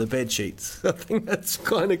shorts out of the bed sheets. I think that's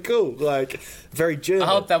kind of cool. Like, very German. I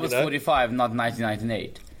hope that was 45, not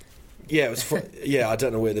 1998. Yeah, it was. I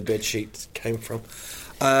don't know where the bed sheet came from.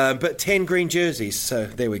 But 10 green jerseys, so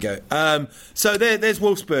there we go. So there's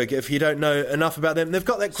Wolfsburg, if you don't know enough about them. They've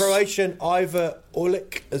got that Croatian Ivar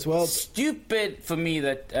Orlic as well. Stupid for me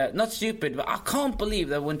that, not stupid, but I can't believe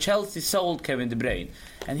that when Chelsea sold Kevin De Bruyne,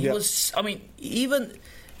 and he was, I mean, even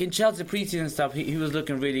in Chelsea preseason stuff, he was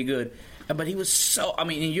looking really good. But he was so... I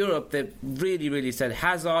mean, in Europe, they really, really said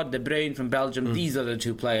Hazard, De Bruyne from Belgium, these are the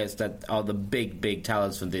two players that are the big, big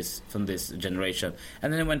talents from this generation.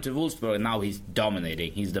 And then he went to Wolfsburg, and now he's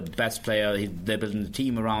dominating. He's the best player. They're building the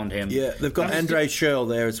team around him. Yeah, they've got Andre Schürrle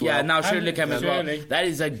there as well. Yeah, now Schürrle came as well. That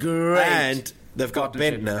is a great... And they've got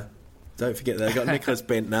Bentner. Don't forget that. They've got Nicolas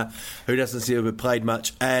Bentner, who doesn't seem to have played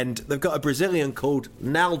much. And they've got a Brazilian called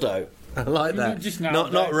Naldo. I like that. Just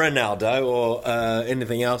not Ronaldo or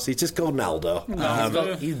anything else. He's just called Naldo.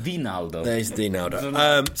 He's the Naldo. There's the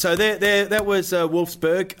Naldo. So that was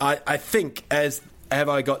Wolfsburg. I think, as have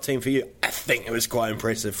I got team for you? I think it was quite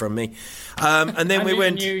impressive from me. And then we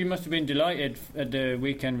went... You must have been delighted at the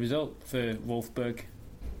weekend result for Wolfsburg.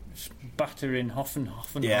 Battering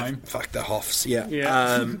Hoffenheim. Yeah, fuck the Hoffs. Yeah.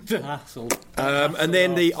 The hassle. And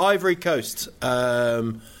then the Ivory Coast,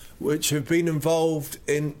 which have been involved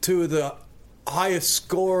in two of the highest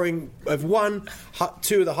scoring... have won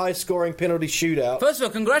two of the highest scoring penalty shootouts. First of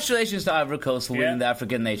all, congratulations to Ivory Coast for winning the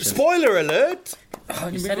African Nations. Spoiler alert!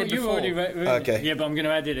 You said it before. Okay. Yeah, but I'm going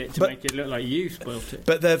to edit it to make it look like you spoilt it.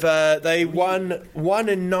 But they won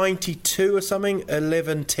in 92 or something,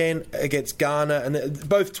 11-10 against Ghana, and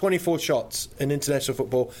both 24 shots in international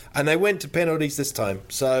football, and they went to penalties this time.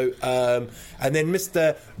 So, and then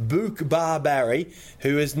Mr. Bouk Barry,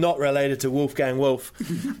 who is not related to Wolfgang Wolf,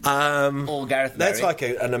 or Gareth Barry. That's like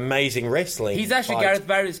an amazing wrestling. He's actually fight. Gareth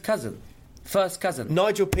Barry's cousin. First cousin.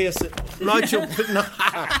 Nigel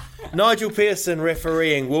Pearson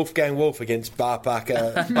refereeing Wolfgang Wolf against Barbacker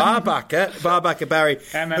Barry,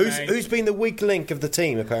 who's been the weak link of the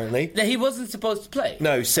team apparently. He wasn't supposed to play.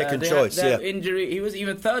 No, second choice. They had injury. He was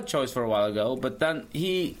even third choice for a while ago, but then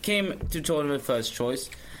he came to tournament first choice.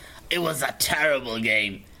 It was a terrible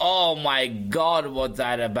game. Oh my God, was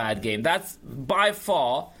that a bad game? That's by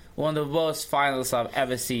far one of the worst finals I've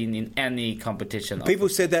ever seen in any competition. People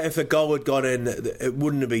said that if a goal had gone in, it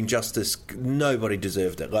wouldn't have been justice. Nobody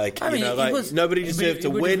deserved it. Nobody deserved to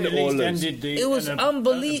win or lose. It was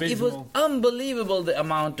unbelievable. It was unbelievable the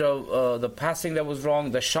amount of the passing that was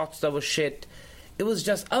wrong, the shots that were shit. It was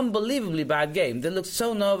just unbelievably bad game. They looked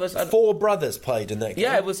so nervous. 4 brothers played in that game.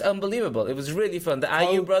 Yeah, it was unbelievable. It was really fun. The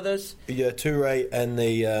Ayew brothers. Yeah, Toure and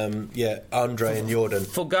the Andre and Jordan.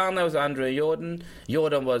 For Ghana, it was Andre and Jordan.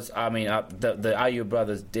 Jordan was, the Ayew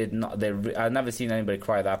brothers did not. I've never seen anybody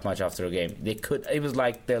cry that much after a game. It was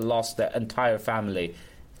like they lost their entire family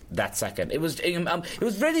that second. It was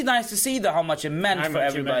really nice to see how much it meant for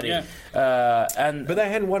everybody. But they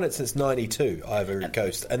hadn't won it since '92, Ivory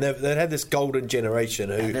Coast, and they'd had this golden generation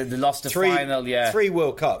who they lost the final. Yeah, 3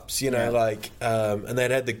 World Cups. And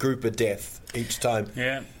they'd had the group of death each time.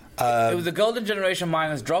 Yeah, it was the golden generation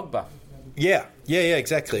minus Drogba. Yeah,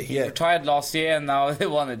 exactly. He retired last year, and now they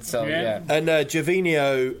won it. So yeah. And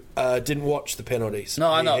Gervinho didn't watch the penalties.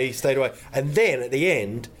 No, I know. He stayed away, and then at the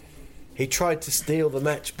end, he tried to steal the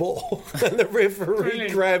match ball and the referee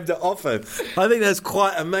grabbed it off him. I think that's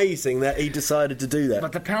quite amazing that he decided to do that.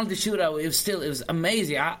 But the penalty shootout, it was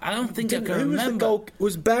amazing. I don't think I can remember.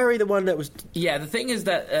 Was Barry the one that was... Yeah, the thing is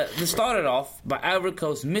that they started off by Ivory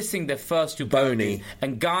Coast missing their first 2 penalties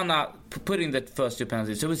and Ghana putting the first 2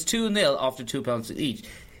 penalties. So it was 2-0 after 2 penalties each.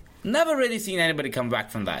 Never really seen anybody come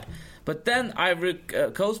back from that. But then Ivory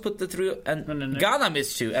Coast put the 3, and Ghana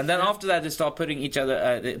missed 2. And then after that, they started putting each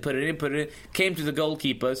other, put it in, came to the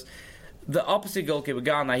goalkeepers. The opposite goalkeeper,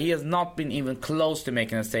 Ghana, he has not been even close to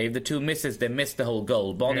making a save. The 2 misses, they missed the whole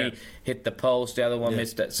goal. Bonnie hit the post, the other one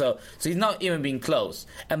missed it. So he's not even been close.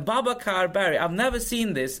 And Babacar Barry, I've never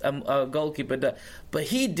seen this goalkeeper, but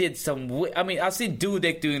he did some... I've seen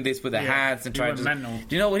Dudek doing this with the hands and trying to...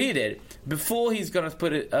 Do you know what he did? Before he's going to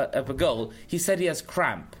put it up a goal, he said he has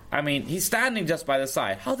cramp. He's standing just by the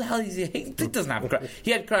side. How the hell is he? He doesn't have cramp.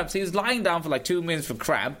 He had cramp, so he was lying down for like 2 minutes for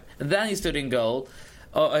cramp, and then he stood in goal.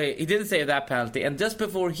 He didn't save that penalty, and just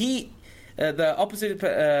before the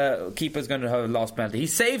opposite keeper is going to have a last penalty, he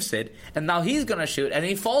saves it, and now he's going to shoot, and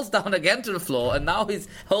he falls down again to the floor, and now he's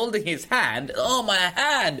holding his hand. Oh, my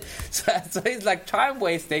hand! So he's like time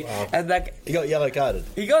wasting, and he got yellow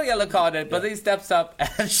carded. But he steps up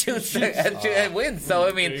and shoots and wins.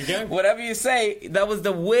 So whatever you say, that was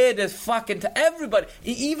the weirdest fucking. Everybody,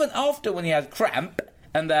 even after when he had cramp.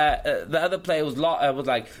 And the other player was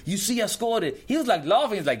like, you see, I scored it. He was like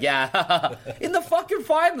laughing. He's like, yeah, in the fucking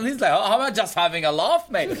final. He's like, oh, I'm just having a laugh,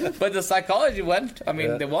 mate. But the psychology went. I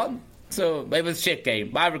mean, they won. So it was a shit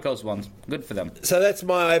game. Ivory Coast won. Good for them. So that's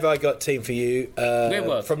my Have I Got team for you. Great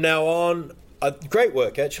work. From now on, great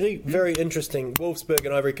work, actually. Very interesting. Wolfsburg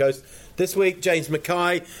and Ivory Coast. This week, James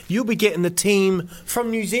Mackay, you'll be getting the team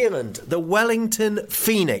from New Zealand, the Wellington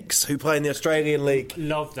Phoenix, who play in the Australian League.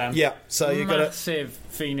 Love them. Yeah, so you've got massive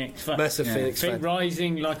Phoenix fan. Massive Phoenix fan.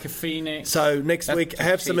 Rising like a phoenix. So next week,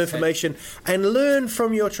 have some information and learn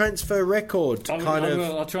from your transfer record.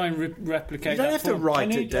 I'll try and replicate. You don't have to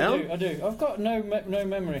write it down. I do. I've got no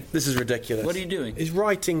memory. This is ridiculous. What are you doing? He's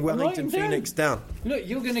writing Wellington Phoenix down. Look,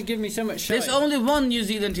 you're going to give me so much shit. There's only one New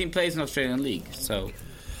Zealand team plays in Australian League, so...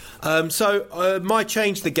 my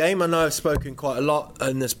change the game. I know I've spoken quite a lot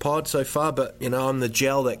in this pod so far, but I'm the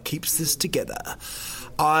gel that keeps this together.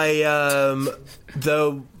 The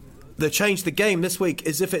change the game this week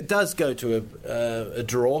is if it does go to a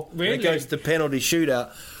draw, really? It goes to penalty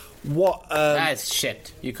shootout. That's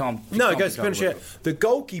shit. You can't. It goes to penalty shootout. The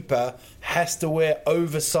goalkeeper has to wear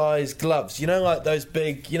oversized gloves. Like those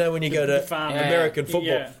big. When you go to American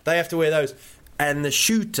football, they have to wear those. And the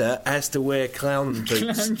shooter has to wear clown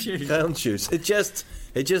boots. Clown shoes. It just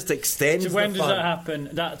extends. So when the does fun. that happen?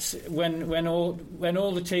 That's when all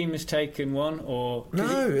the team has taken one, or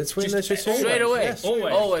it's when there's just straight away. Yes.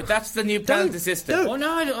 Always. That's the new penalty system. Oh no,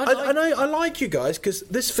 I like you guys because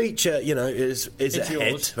this feature, is a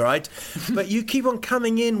hit, right? But you keep on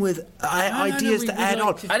coming in with ideas to add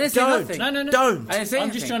on. I didn't say nothing. No. Don't. I didn't say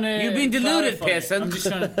I'm just trying to. You've been deluded, Pearson. I'm just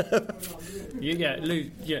trying to. Stop it. Get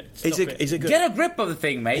a grip of the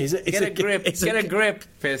thing, mate. Get a grip,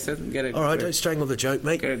 Pearson. All right, don't strangle the joke,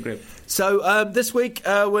 mate. Get a grip. So this week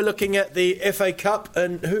we're looking at the FA Cup,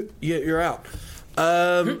 and you're out.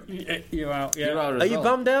 You're out. Yeah. Are you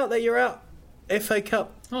bummed out that you're out? FA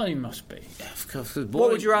Cup. Oh, you must be. Of course.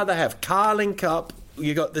 What would you rather have? Carling Cup.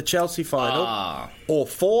 You got the Chelsea final, or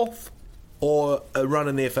fourth, or a run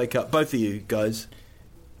in the FA Cup. Both of you guys.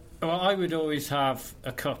 Well, I would always have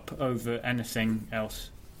a cup over anything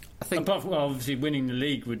else. I think, obviously, winning the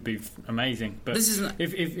league would be amazing. But this isn't.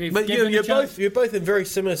 But you're both in very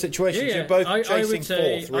similar situations. Yeah. You're both chasing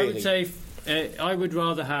fourth. Really. I would say I would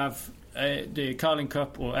rather have the Carling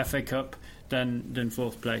Cup or FA Cup than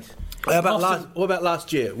fourth place. What about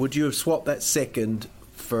last year? Would you have swapped that second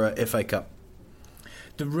for a FA Cup?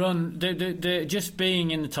 The run, the just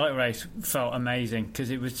being in the title race felt amazing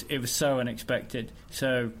because it was so unexpected.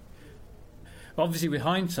 So. Obviously, with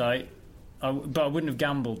hindsight, but I wouldn't have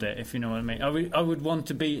gambled it, if you know what I mean. I would want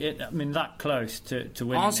to be that close to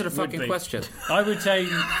winning. Answer the fucking question. I would say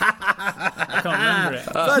I can't remember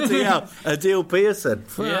it. Bloody hell, Adil Pearson.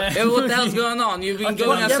 Yeah. What the hell's going on? You've been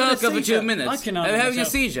going in a circle for 2 minutes. I can Are you having a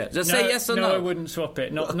seizure? Just say yes or no. No, I wouldn't swap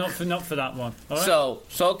it. Not for that one. All right?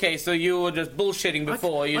 So you were just bullshitting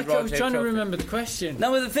before. I was trying to remember the question. No,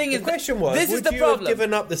 but the thing is, the question was, this is the problem. Have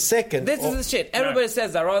given up the second? This is the shit. Everybody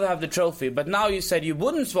says I'd rather have the trophy, but now you said you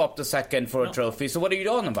wouldn't swap the second for a trophy. So what are you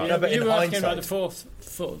on about? Yeah, but you were asking about the fourth.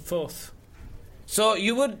 So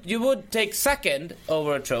you would take second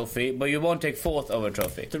over a trophy, but you won't take fourth over a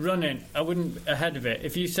trophy. The run-in, I wouldn't ahead of it.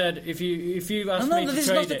 If you said if you asked me to trade No, this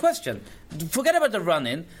is not the question. Forget about the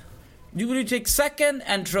run-in. You would take second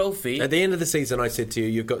and trophy. At the end of the season, I said to you,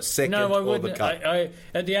 you've got second or the cup.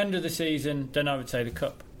 At the end of the season, then I would say the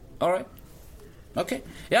cup. All right. Okay.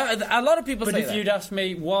 Yeah, a lot of people say that. But if you'd asked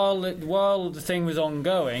me while the thing was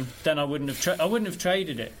ongoing, then I wouldn't have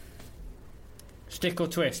traded it. Stick or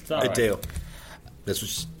twist. A deal. This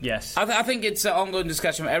was yes. I think it's an ongoing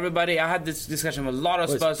discussion with everybody. I had this discussion with a lot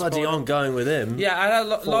of Spurs supporters. It's bloody ongoing with him. Yeah, I had a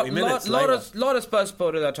lot of Spurs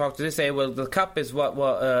supporters I talked to. They say, well, the cup is what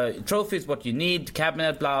trophy is what you need,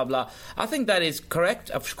 cabinet, blah, blah, blah. I think that is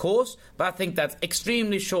correct, of course, but I think that's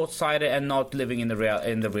extremely short-sighted and not living in the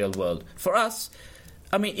real world. For us,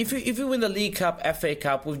 I mean, if you win the League Cup, FA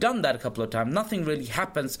Cup, we've done that a couple of times. Nothing really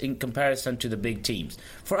happens in comparison to the big teams.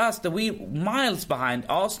 For us, we miles behind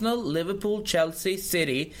Arsenal, Liverpool, Chelsea,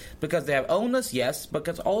 City, because they have owners, yes,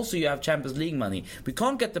 because also you have Champions League money. We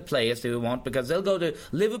can't get the players that we want because they'll go to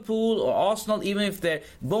Liverpool or Arsenal, even if they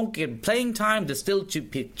won't get playing time, they still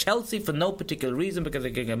pick Chelsea for no particular reason because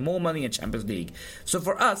they can get more money in Champions League. So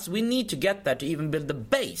for us, we need to get that to even build the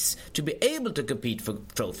base to be able to compete for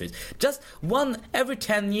trophies. Just one every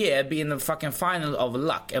 10 years be in the fucking final of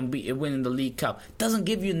luck and be winning the League Cup doesn't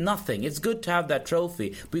give you nothing. It's good to have that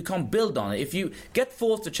trophy, but you can't build on it. If you get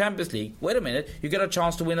fourth to Champions League, wait a minute, you get a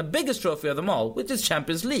chance to win the biggest trophy of them all, which is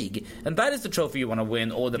Champions League, and that is the trophy you want to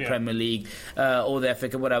win, or the Premier League, or the FA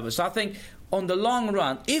Cup, whatever. So I think on the long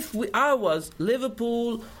run, I was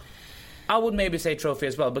Liverpool, I would maybe say trophy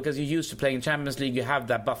as well, because you're used to playing Champions League, you have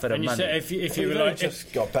that buffet of and you money. say if you were like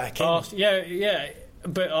just got back in. Yeah.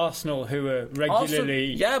 But Arsenal, who are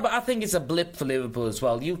regularly... but I think it's a blip for Liverpool as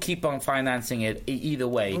well. You keep on financing it either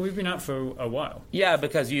way. Well, we've been out for a while. Yeah,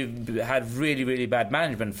 because you've had really, really bad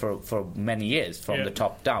management for many years from the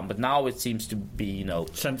top down. But now it seems to be,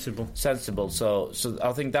 sensible. So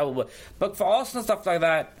I think that will work. But for Arsenal, stuff like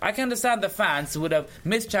that, I can understand the fans would have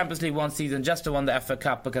missed Champions League one season just to win the FA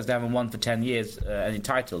Cup because they haven't won for 10 years any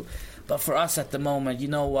title. But for us at the moment, you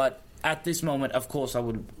know what? At this moment, of course, I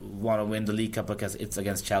would want to win the League Cup because it's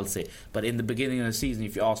against Chelsea. But in the beginning of the season,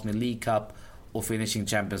 if you ask me League Cup or finishing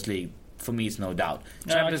Champions League, for me, it's no doubt.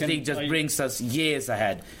 Champions League just brings us years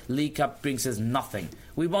ahead. League Cup brings us nothing.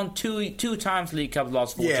 We won two times League Cup the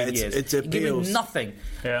last 14 years. It gives me nothing.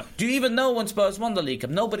 Yeah. Do you even know when Spurs won the League Cup?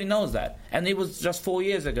 Nobody knows that. And it was just 4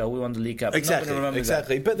 years ago we won the League Cup. Exactly.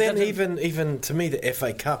 That. But then even to me, the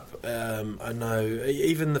FA Cup, I know,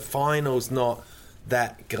 even the final's not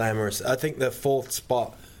that glamorous. I think the fourth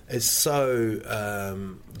spot is so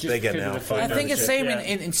bigger now. I think it's same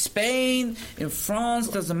in Spain, in France,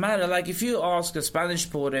 doesn't matter. Like if you ask a Spanish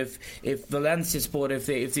sport if Valencia sport if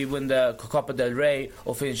they win the Copa del Rey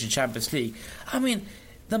or finish in Champions League, I mean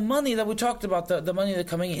the money that we talked about, the money that's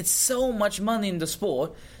coming in, it's so much money in the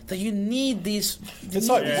sport that you need these. It's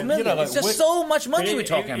just so much money we're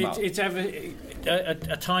talking about. It's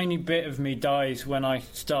a tiny bit of me dies when I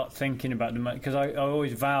start thinking about the money, because I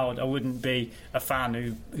always vowed I wouldn't be a fan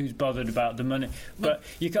who's bothered about the money. But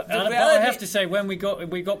I have to say, when we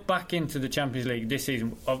got back into the Champions League this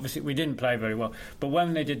season, obviously we didn't play very well. But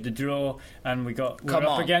when they did the draw and we were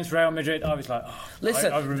up against Real Madrid, I was like,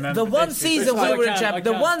 listen, I remember the one season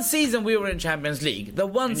we were in Champions League. The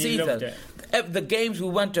one season. The games we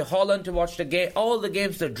went to Holland to watch the game, all the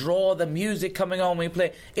games, the draw, the music coming on when we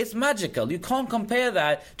play, it's magical. You can't compare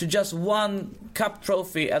that to just one cup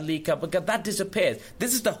trophy at League Cup, because that disappears.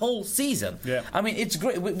 This is the whole season. Yeah. I mean, it's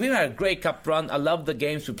great. We've had a great cup run. I love the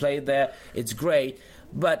games we played there. It's great,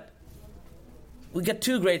 but we get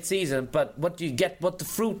 2 great seasons, but what you get,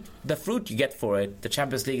 the fruit you get for it, the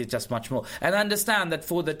Champions League is just much more. And I understand that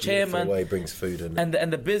for the chairman, the way brings food in, and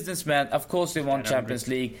the businessman, of course they want Champions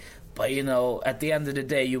League. But, at the end of the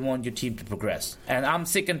day, you want your team to progress. And I'm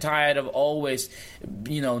sick and tired of always,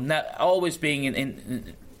 always being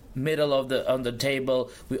in middle of the table.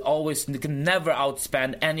 We can never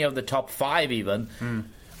outspend any of the top 5 even.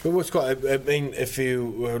 But what's quite, I mean, if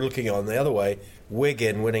you were looking on the other way,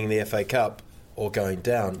 Wigan winning the FA Cup or going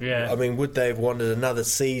down, I mean, would they have wanted another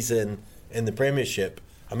season in the Premiership?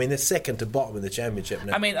 I mean, they're second to bottom in the Championship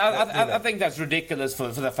now. I mean, I think that's ridiculous for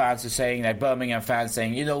the fans who are saying, like Birmingham fans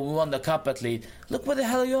saying, we won the Cup at least. Look where the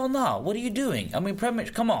hell you are now. What are you doing? I mean,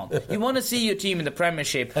 come on. You want to see your team in the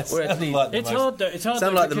Premiership, or at least... It's hard though. Sounds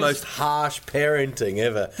like the most harsh parenting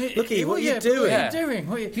ever. Look at you, what are you doing?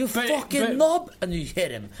 What are you doing? You fucking knob, and you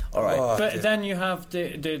hit him. All right. But then you have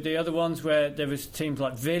the other ones where there was teams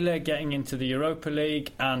like Villa getting into the Europa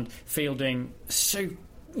League and fielding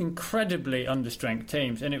incredibly understrength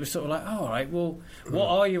teams, and it was sort of like, all right, well,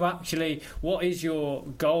 what is your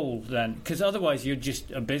goal then? Because otherwise you're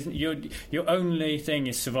just a business, your only thing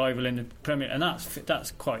is survival in the Premier, and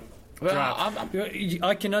that's quite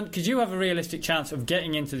because you have a realistic chance of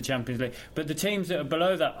getting into the Champions League, but the teams that are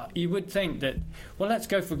below that, you would think that, well, let's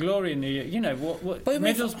go for glory in the what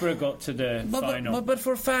Middlesbrough got to the final. But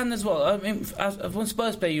for a fan as well, I mean, when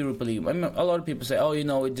Spurs play Europa League, I mean, a lot of people say,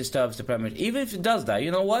 it disturbs the Premier League. Even if it does that, you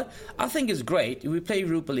know what? I think it's great. We play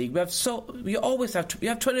Europa League. You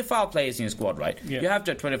have 25 players in your squad, right? Yeah. You have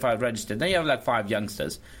to have 25 registered. Then you have like 5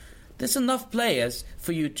 youngsters. There's enough players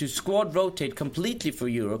for you to squad rotate completely for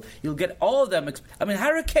Europe. You'll get all of them. I mean,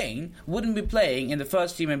 Harry Kane wouldn't be playing in the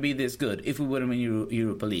first team and be this good if we wouldn't win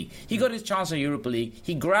Europa League. He got his chance in Europa League.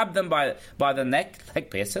 He grabbed them by the neck, like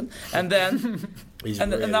Pearson, and then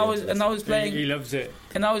now he's playing. He loves it.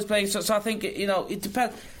 And now he's playing. So I think it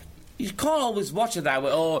depends. You can't always watch it that way.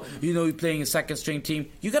 You're playing a second-string team.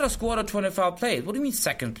 You got a squad of 25 players. What do you mean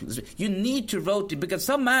second? You need to rotate, because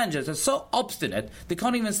some managers are so obstinate they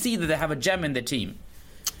can't even see that they have a gem in their team.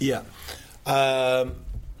 Yeah,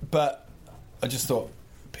 but I just thought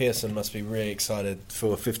Pearson must be really excited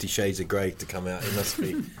for 50 Shades of Grey to come out.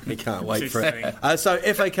 He can't wait for it. So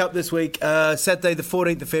FA Cup this week, Saturday the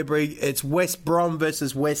 14th of February. It's West Brom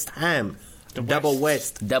versus West Ham. Double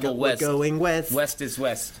West. We're going West. West is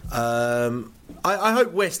West. I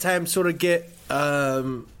hope West Ham sort of get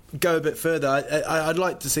go a bit further. I'd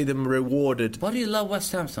like to see them rewarded. Why do you love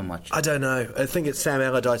West Ham so much? I don't know. I think it's Sam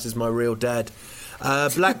Allardyce is my real dad.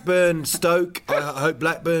 Blackburn, Stoke. I hope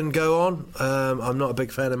Blackburn go on. I'm not a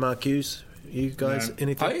big fan of Mark Hughes. You guys,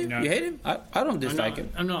 anything? Are you? No. You hate him? I don't dislike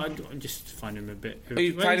him. I'm not. I just find him a bit. Are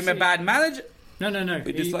you find him a bad manager? No.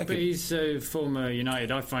 dislike But him? he's former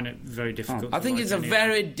United. I find it very difficult. I think to he's like a anyone.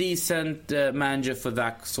 very decent manager for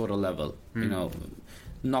that sort of level. You know,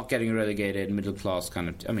 not getting relegated, middle class kind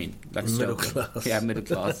of. I mean, like Middle Stoke. class. Yeah, middle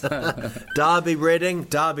class. Derby, Reading.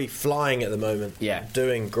 Derby flying at the moment. Yeah.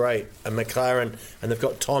 Doing great. And McLaren. And they've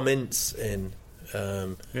got Tom Ince in.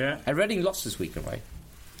 Yeah. And Reading lost this weekend, right?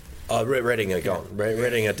 Reading are gone.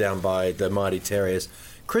 Reading are down by the Mighty Terriers.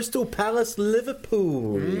 Crystal Palace,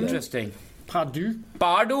 Liverpool. Interesting.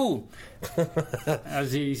 Pardew,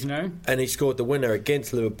 as he's known. And he scored the winner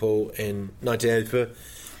against Liverpool in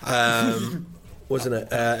 1984. Wasn't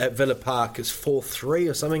it? At Villa Park, it's 4-3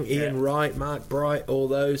 or something. Ian Wright, Mark Bright, all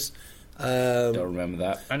those. Don't remember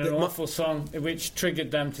that. And an awful song, which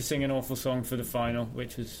triggered them to sing an awful song for the final,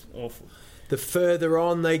 which was awful. The further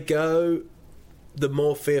on they go, the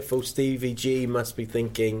more fearful Stevie G must be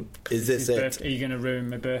thinking, is this it? Are you going to ruin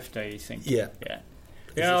my birthday, you think? Yeah.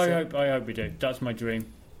 Yeah, I hope we do. That's my dream.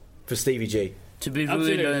 For Stevie G. To be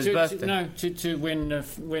ruined on his birthday. To win,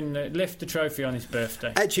 lift the trophy on his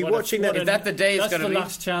birthday. Actually, watching that... Is that the day it's that's going to the be?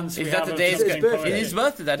 last chance we Is that have the of day it's something going to be? positive. It's his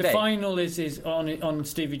birthday that the day. The final is on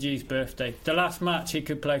Stevie G's birthday. The last match he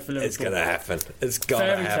could play for Liverpool. It's going to happen. It's got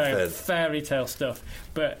to happen. Fairy tale stuff.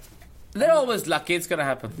 But... They're always lucky it's going to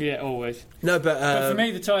happen. Yeah, always. No, but for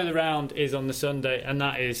me, the tie of the round is on the Sunday, and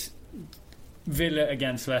that is Villa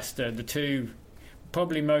against Leicester, the two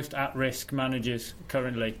probably most at-risk managers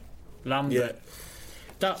currently. Lambert. Yeah.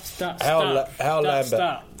 That Lambert?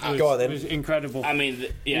 stat Go on, then. was incredible. I mean,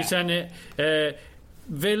 You sent it.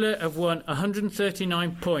 Villa have won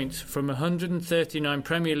 139 points from 139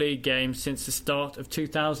 Premier League games since the start of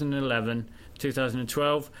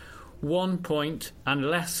 2011-2012. 1 point and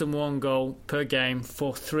less than 1 goal per game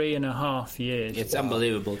for 3.5 years. It's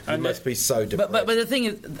unbelievable. You must be so depressed. But the thing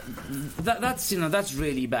is, that's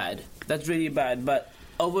really bad. That's really bad. But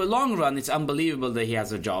over the long run, it's unbelievable that he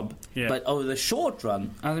has a job. Yeah. But over the short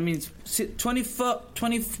run, I mean,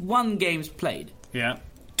 21 games played. Yeah.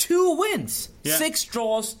 2 wins, 6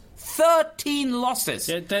 draws, 13 losses.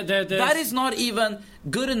 Yeah, that is not even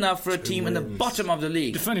good enough for a team in the bottom of the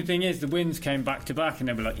league. The funny thing is, the wins came back to back, and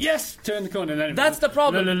they were like, "Yes, turn the corner." And then that's the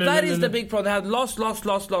problem. That is the big problem. They had lost. Like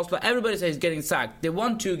everybody says, he's getting sacked. They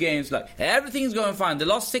won 2 games. Like everything's going fine. They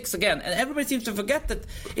lost 6 again, and everybody seems to forget that.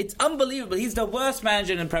 It's unbelievable. He's the worst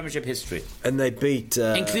manager in Premiership history, and they beat,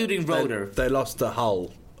 including Roeder. They lost to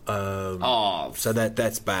Hull. So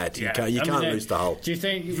that's bad. You can't lose the Hull. Do you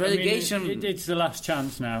think relegation? It's the last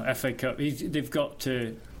chance now. FA Cup. They've got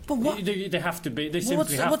to. But what? They have to be. They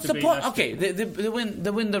simply have what's to the be. point? Okay, they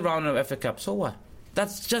win the round of FA Cup. So what?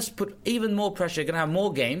 That's just put even more pressure. You're gonna have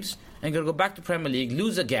more games, and you're gonna go back to Premier League,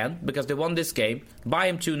 lose again because they won this game. Buy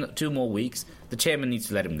him 2 more weeks. The chairman needs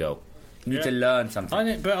to let him go. You need to learn something.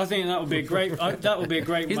 I think that would be a great. That would be a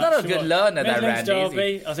great. He's match not a good learner, that Midlands Randy.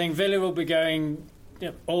 Derby. I think Villa will be going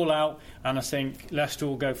all out, and I think Leicester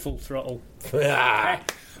will go full throttle.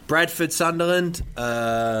 Bradford, Sunderland.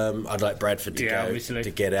 I'd like Bradford to go obviously. to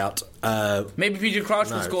get out. Maybe Peter Crouch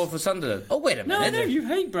will score for Sunderland. Oh wait a minute! No, you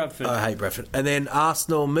hate Bradford. I hate Bradford. And then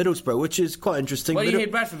Arsenal, Middlesbrough, which is quite interesting. Why do you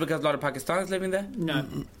hate Bradford? Because a lot of Pakistanis living there? No.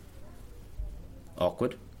 No.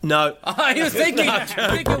 Awkward. You were thinking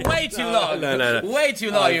way too long. No. Way too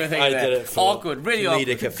long. You were thinking I that. did it for Awkward, really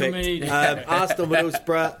comedic awkward. effect. Arsenal,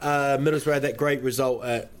 Middlesbrough. Middlesbrough had that great result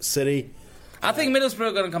at City. I think Middlesbrough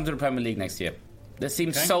are going to come to the Premier League next year. They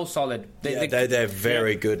seem so solid. They're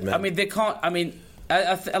very good, man. I mean, they can't. I mean,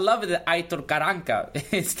 I love it that Aitor Karanka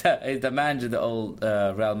is the manager of the old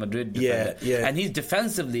Real Madrid defender. Yeah. And he's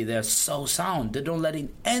defensively, they're so sound. They don't let in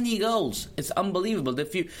any goals. It's unbelievable.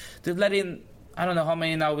 They've let in, I don't know how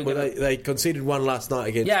many now. They conceded 1 last night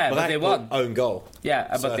against but they won. Own goal.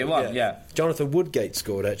 Yeah, but they won, yeah. Jonathan Woodgate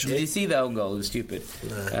scored, actually. Did you see the own goal? It was stupid.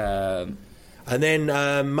 And then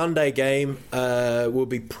Monday game will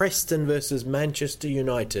be Preston versus Manchester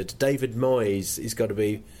United. David Moyes, he's got to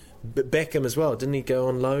be... Beckham as well, didn't he go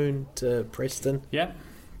on loan to Preston? Yeah,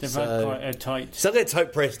 they've had quite a tight... So let's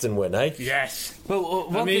hope Preston win, eh? Yes.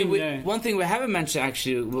 Well, one thing we haven't mentioned,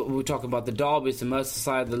 actually, we talk about the derbies, the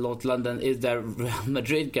Merseyside, the North London, is that Real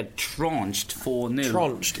Madrid get tronched 4-0.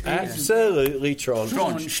 Tronched, absolutely tronched.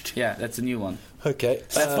 Tronched. Yeah, that's a new one. Okay.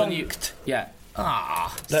 That's one new... Yeah.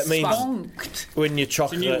 That means Sponked. when your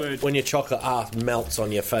a new word. chocolate arse melts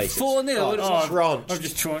on your face. 4-0. Tronched. I've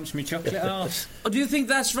just traunched me chocolate arse. Do you think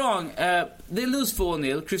that's wrong? They lose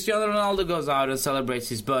 4-0. Cristiano Ronaldo goes out and celebrates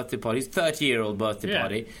his birthday party, his 30-year-old birthday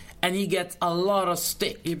party, and he gets a lot of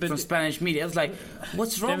stick from Spanish media. I was like,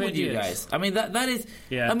 what's wrong with you guys? I mean, that is...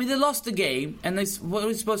 I mean, they lost the game, and what are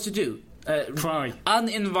we supposed to do? Cry.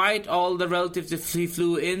 Uninvite all the relatives that he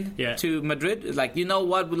flew in to Madrid. It's like, you know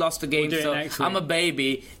what? We lost the game, so I'm a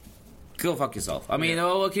baby. Go fuck yourself. I mean,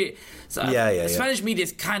 okay. So, Spanish media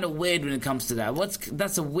is kind of weird when it comes to that.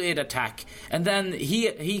 That's a weird attack. And then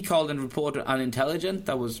he called and reported unintelligent.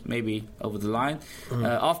 That was maybe over the line.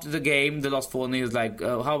 After the game, they lost 4-0. He was like,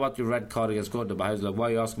 how about your red card against Cordoba? I was like, why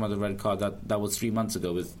are you asking about the red card? That was 3 months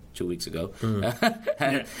ago, with 2 weeks ago.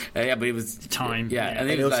 But it was time.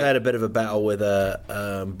 And he also had a bit of a battle with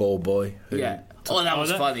a ball boy. That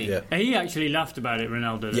was funny. Yeah. He actually laughed about it,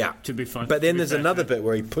 Ronaldo. To be funny. But then there's another bit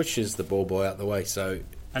where he pushes the ball boy out the way,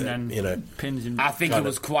 and then pins him. I think he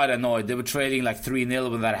was quite annoyed. They were trading like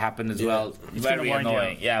 3-0 when that happened as well. Very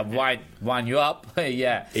annoying. Wind you up.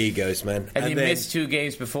 Egos, man. And he missed 2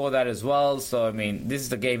 games before that as well. So I mean, this is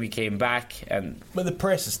the game he came back. But the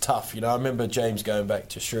press is tough. I remember James going back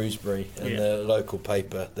to Shrewsbury and the local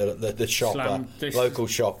paper, the shopper, local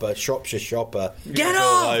shopper, Shropshire shopper. Get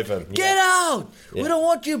out! Over him. Get out! We don't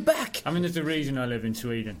want you back. I mean, there's a reason I live in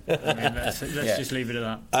Sweden. I mean, let's just leave it at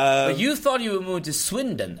that. But you thought you were moving to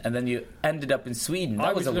Swindon, and then you ended up in Sweden.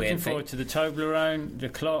 That was a weird thing. I was looking forward to the Toblerone, the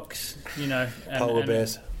clocks, polar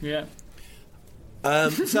bears. Yeah.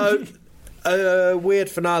 So a weird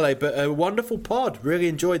finale, but a wonderful pod. Really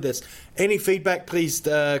enjoyed this. Any feedback, please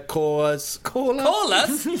call us. Call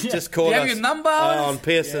us? Just call us. Do you have your number? On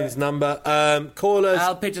Pearson's number. Call us.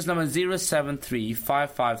 Our pitcher's number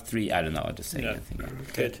 073-553. I don't know. I'll just say anything.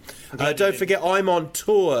 Good. Don't forget, I'm on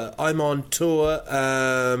tour.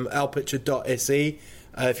 alpitcher.se.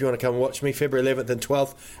 If you want to come and watch me, February 11th and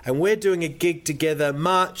 12th. And we're doing a gig together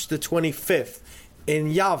March the 25th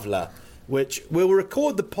in Gävle, which we'll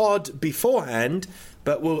record the pod beforehand,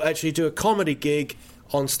 but we'll actually do a comedy gig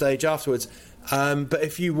on stage afterwards. But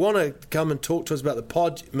if you want to come and talk to us about the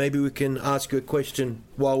pod, maybe we can ask you a question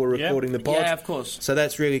while we're recording the pod. Yeah, of course. So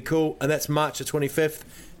that's really cool. And that's March the 25th.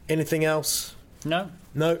 Anything else? No.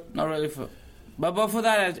 Not really. But for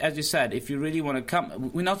that, as you said, if you really want to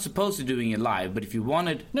come, we're not supposed to doing it live, but if you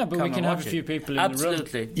wanted, but we can have a few people in the room.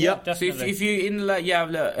 Absolutely. Yep. So if you're in the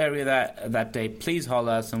Gävle area that day, please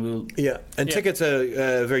holler us and we'll... Yeah, and tickets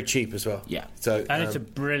are very cheap as well. Yeah. So and it's a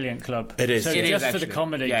brilliant club. It is. So it just is for the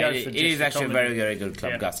comedy. Yeah, it is actually a very, very good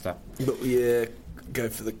club, Gusta. But go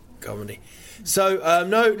for the comedy. So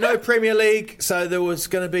no Premier League. So there was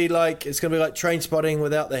going to be it's going to be like Train Spotting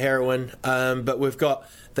without the heroin. But we've got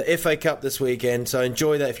the FA Cup this weekend. So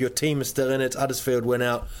enjoy that if your team is still in it. Huddersfield went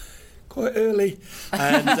out quite early,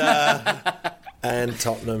 and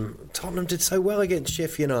Tottenham did so well against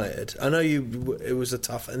Sheffield United. I know it was a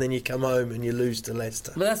tough, and then you come home and you lose to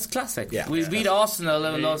Leicester. But that's classic. Yeah. We beat Arsenal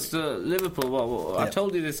and lost to Liverpool. Well, I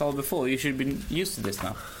told you this all before. You should be used to this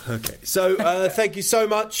now. Okay. So thank you so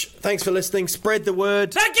much. Thanks for listening. Spread the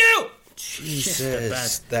word. Thank you!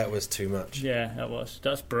 Jesus, that was too much. Yeah, that was.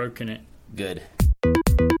 That's broken it. Good.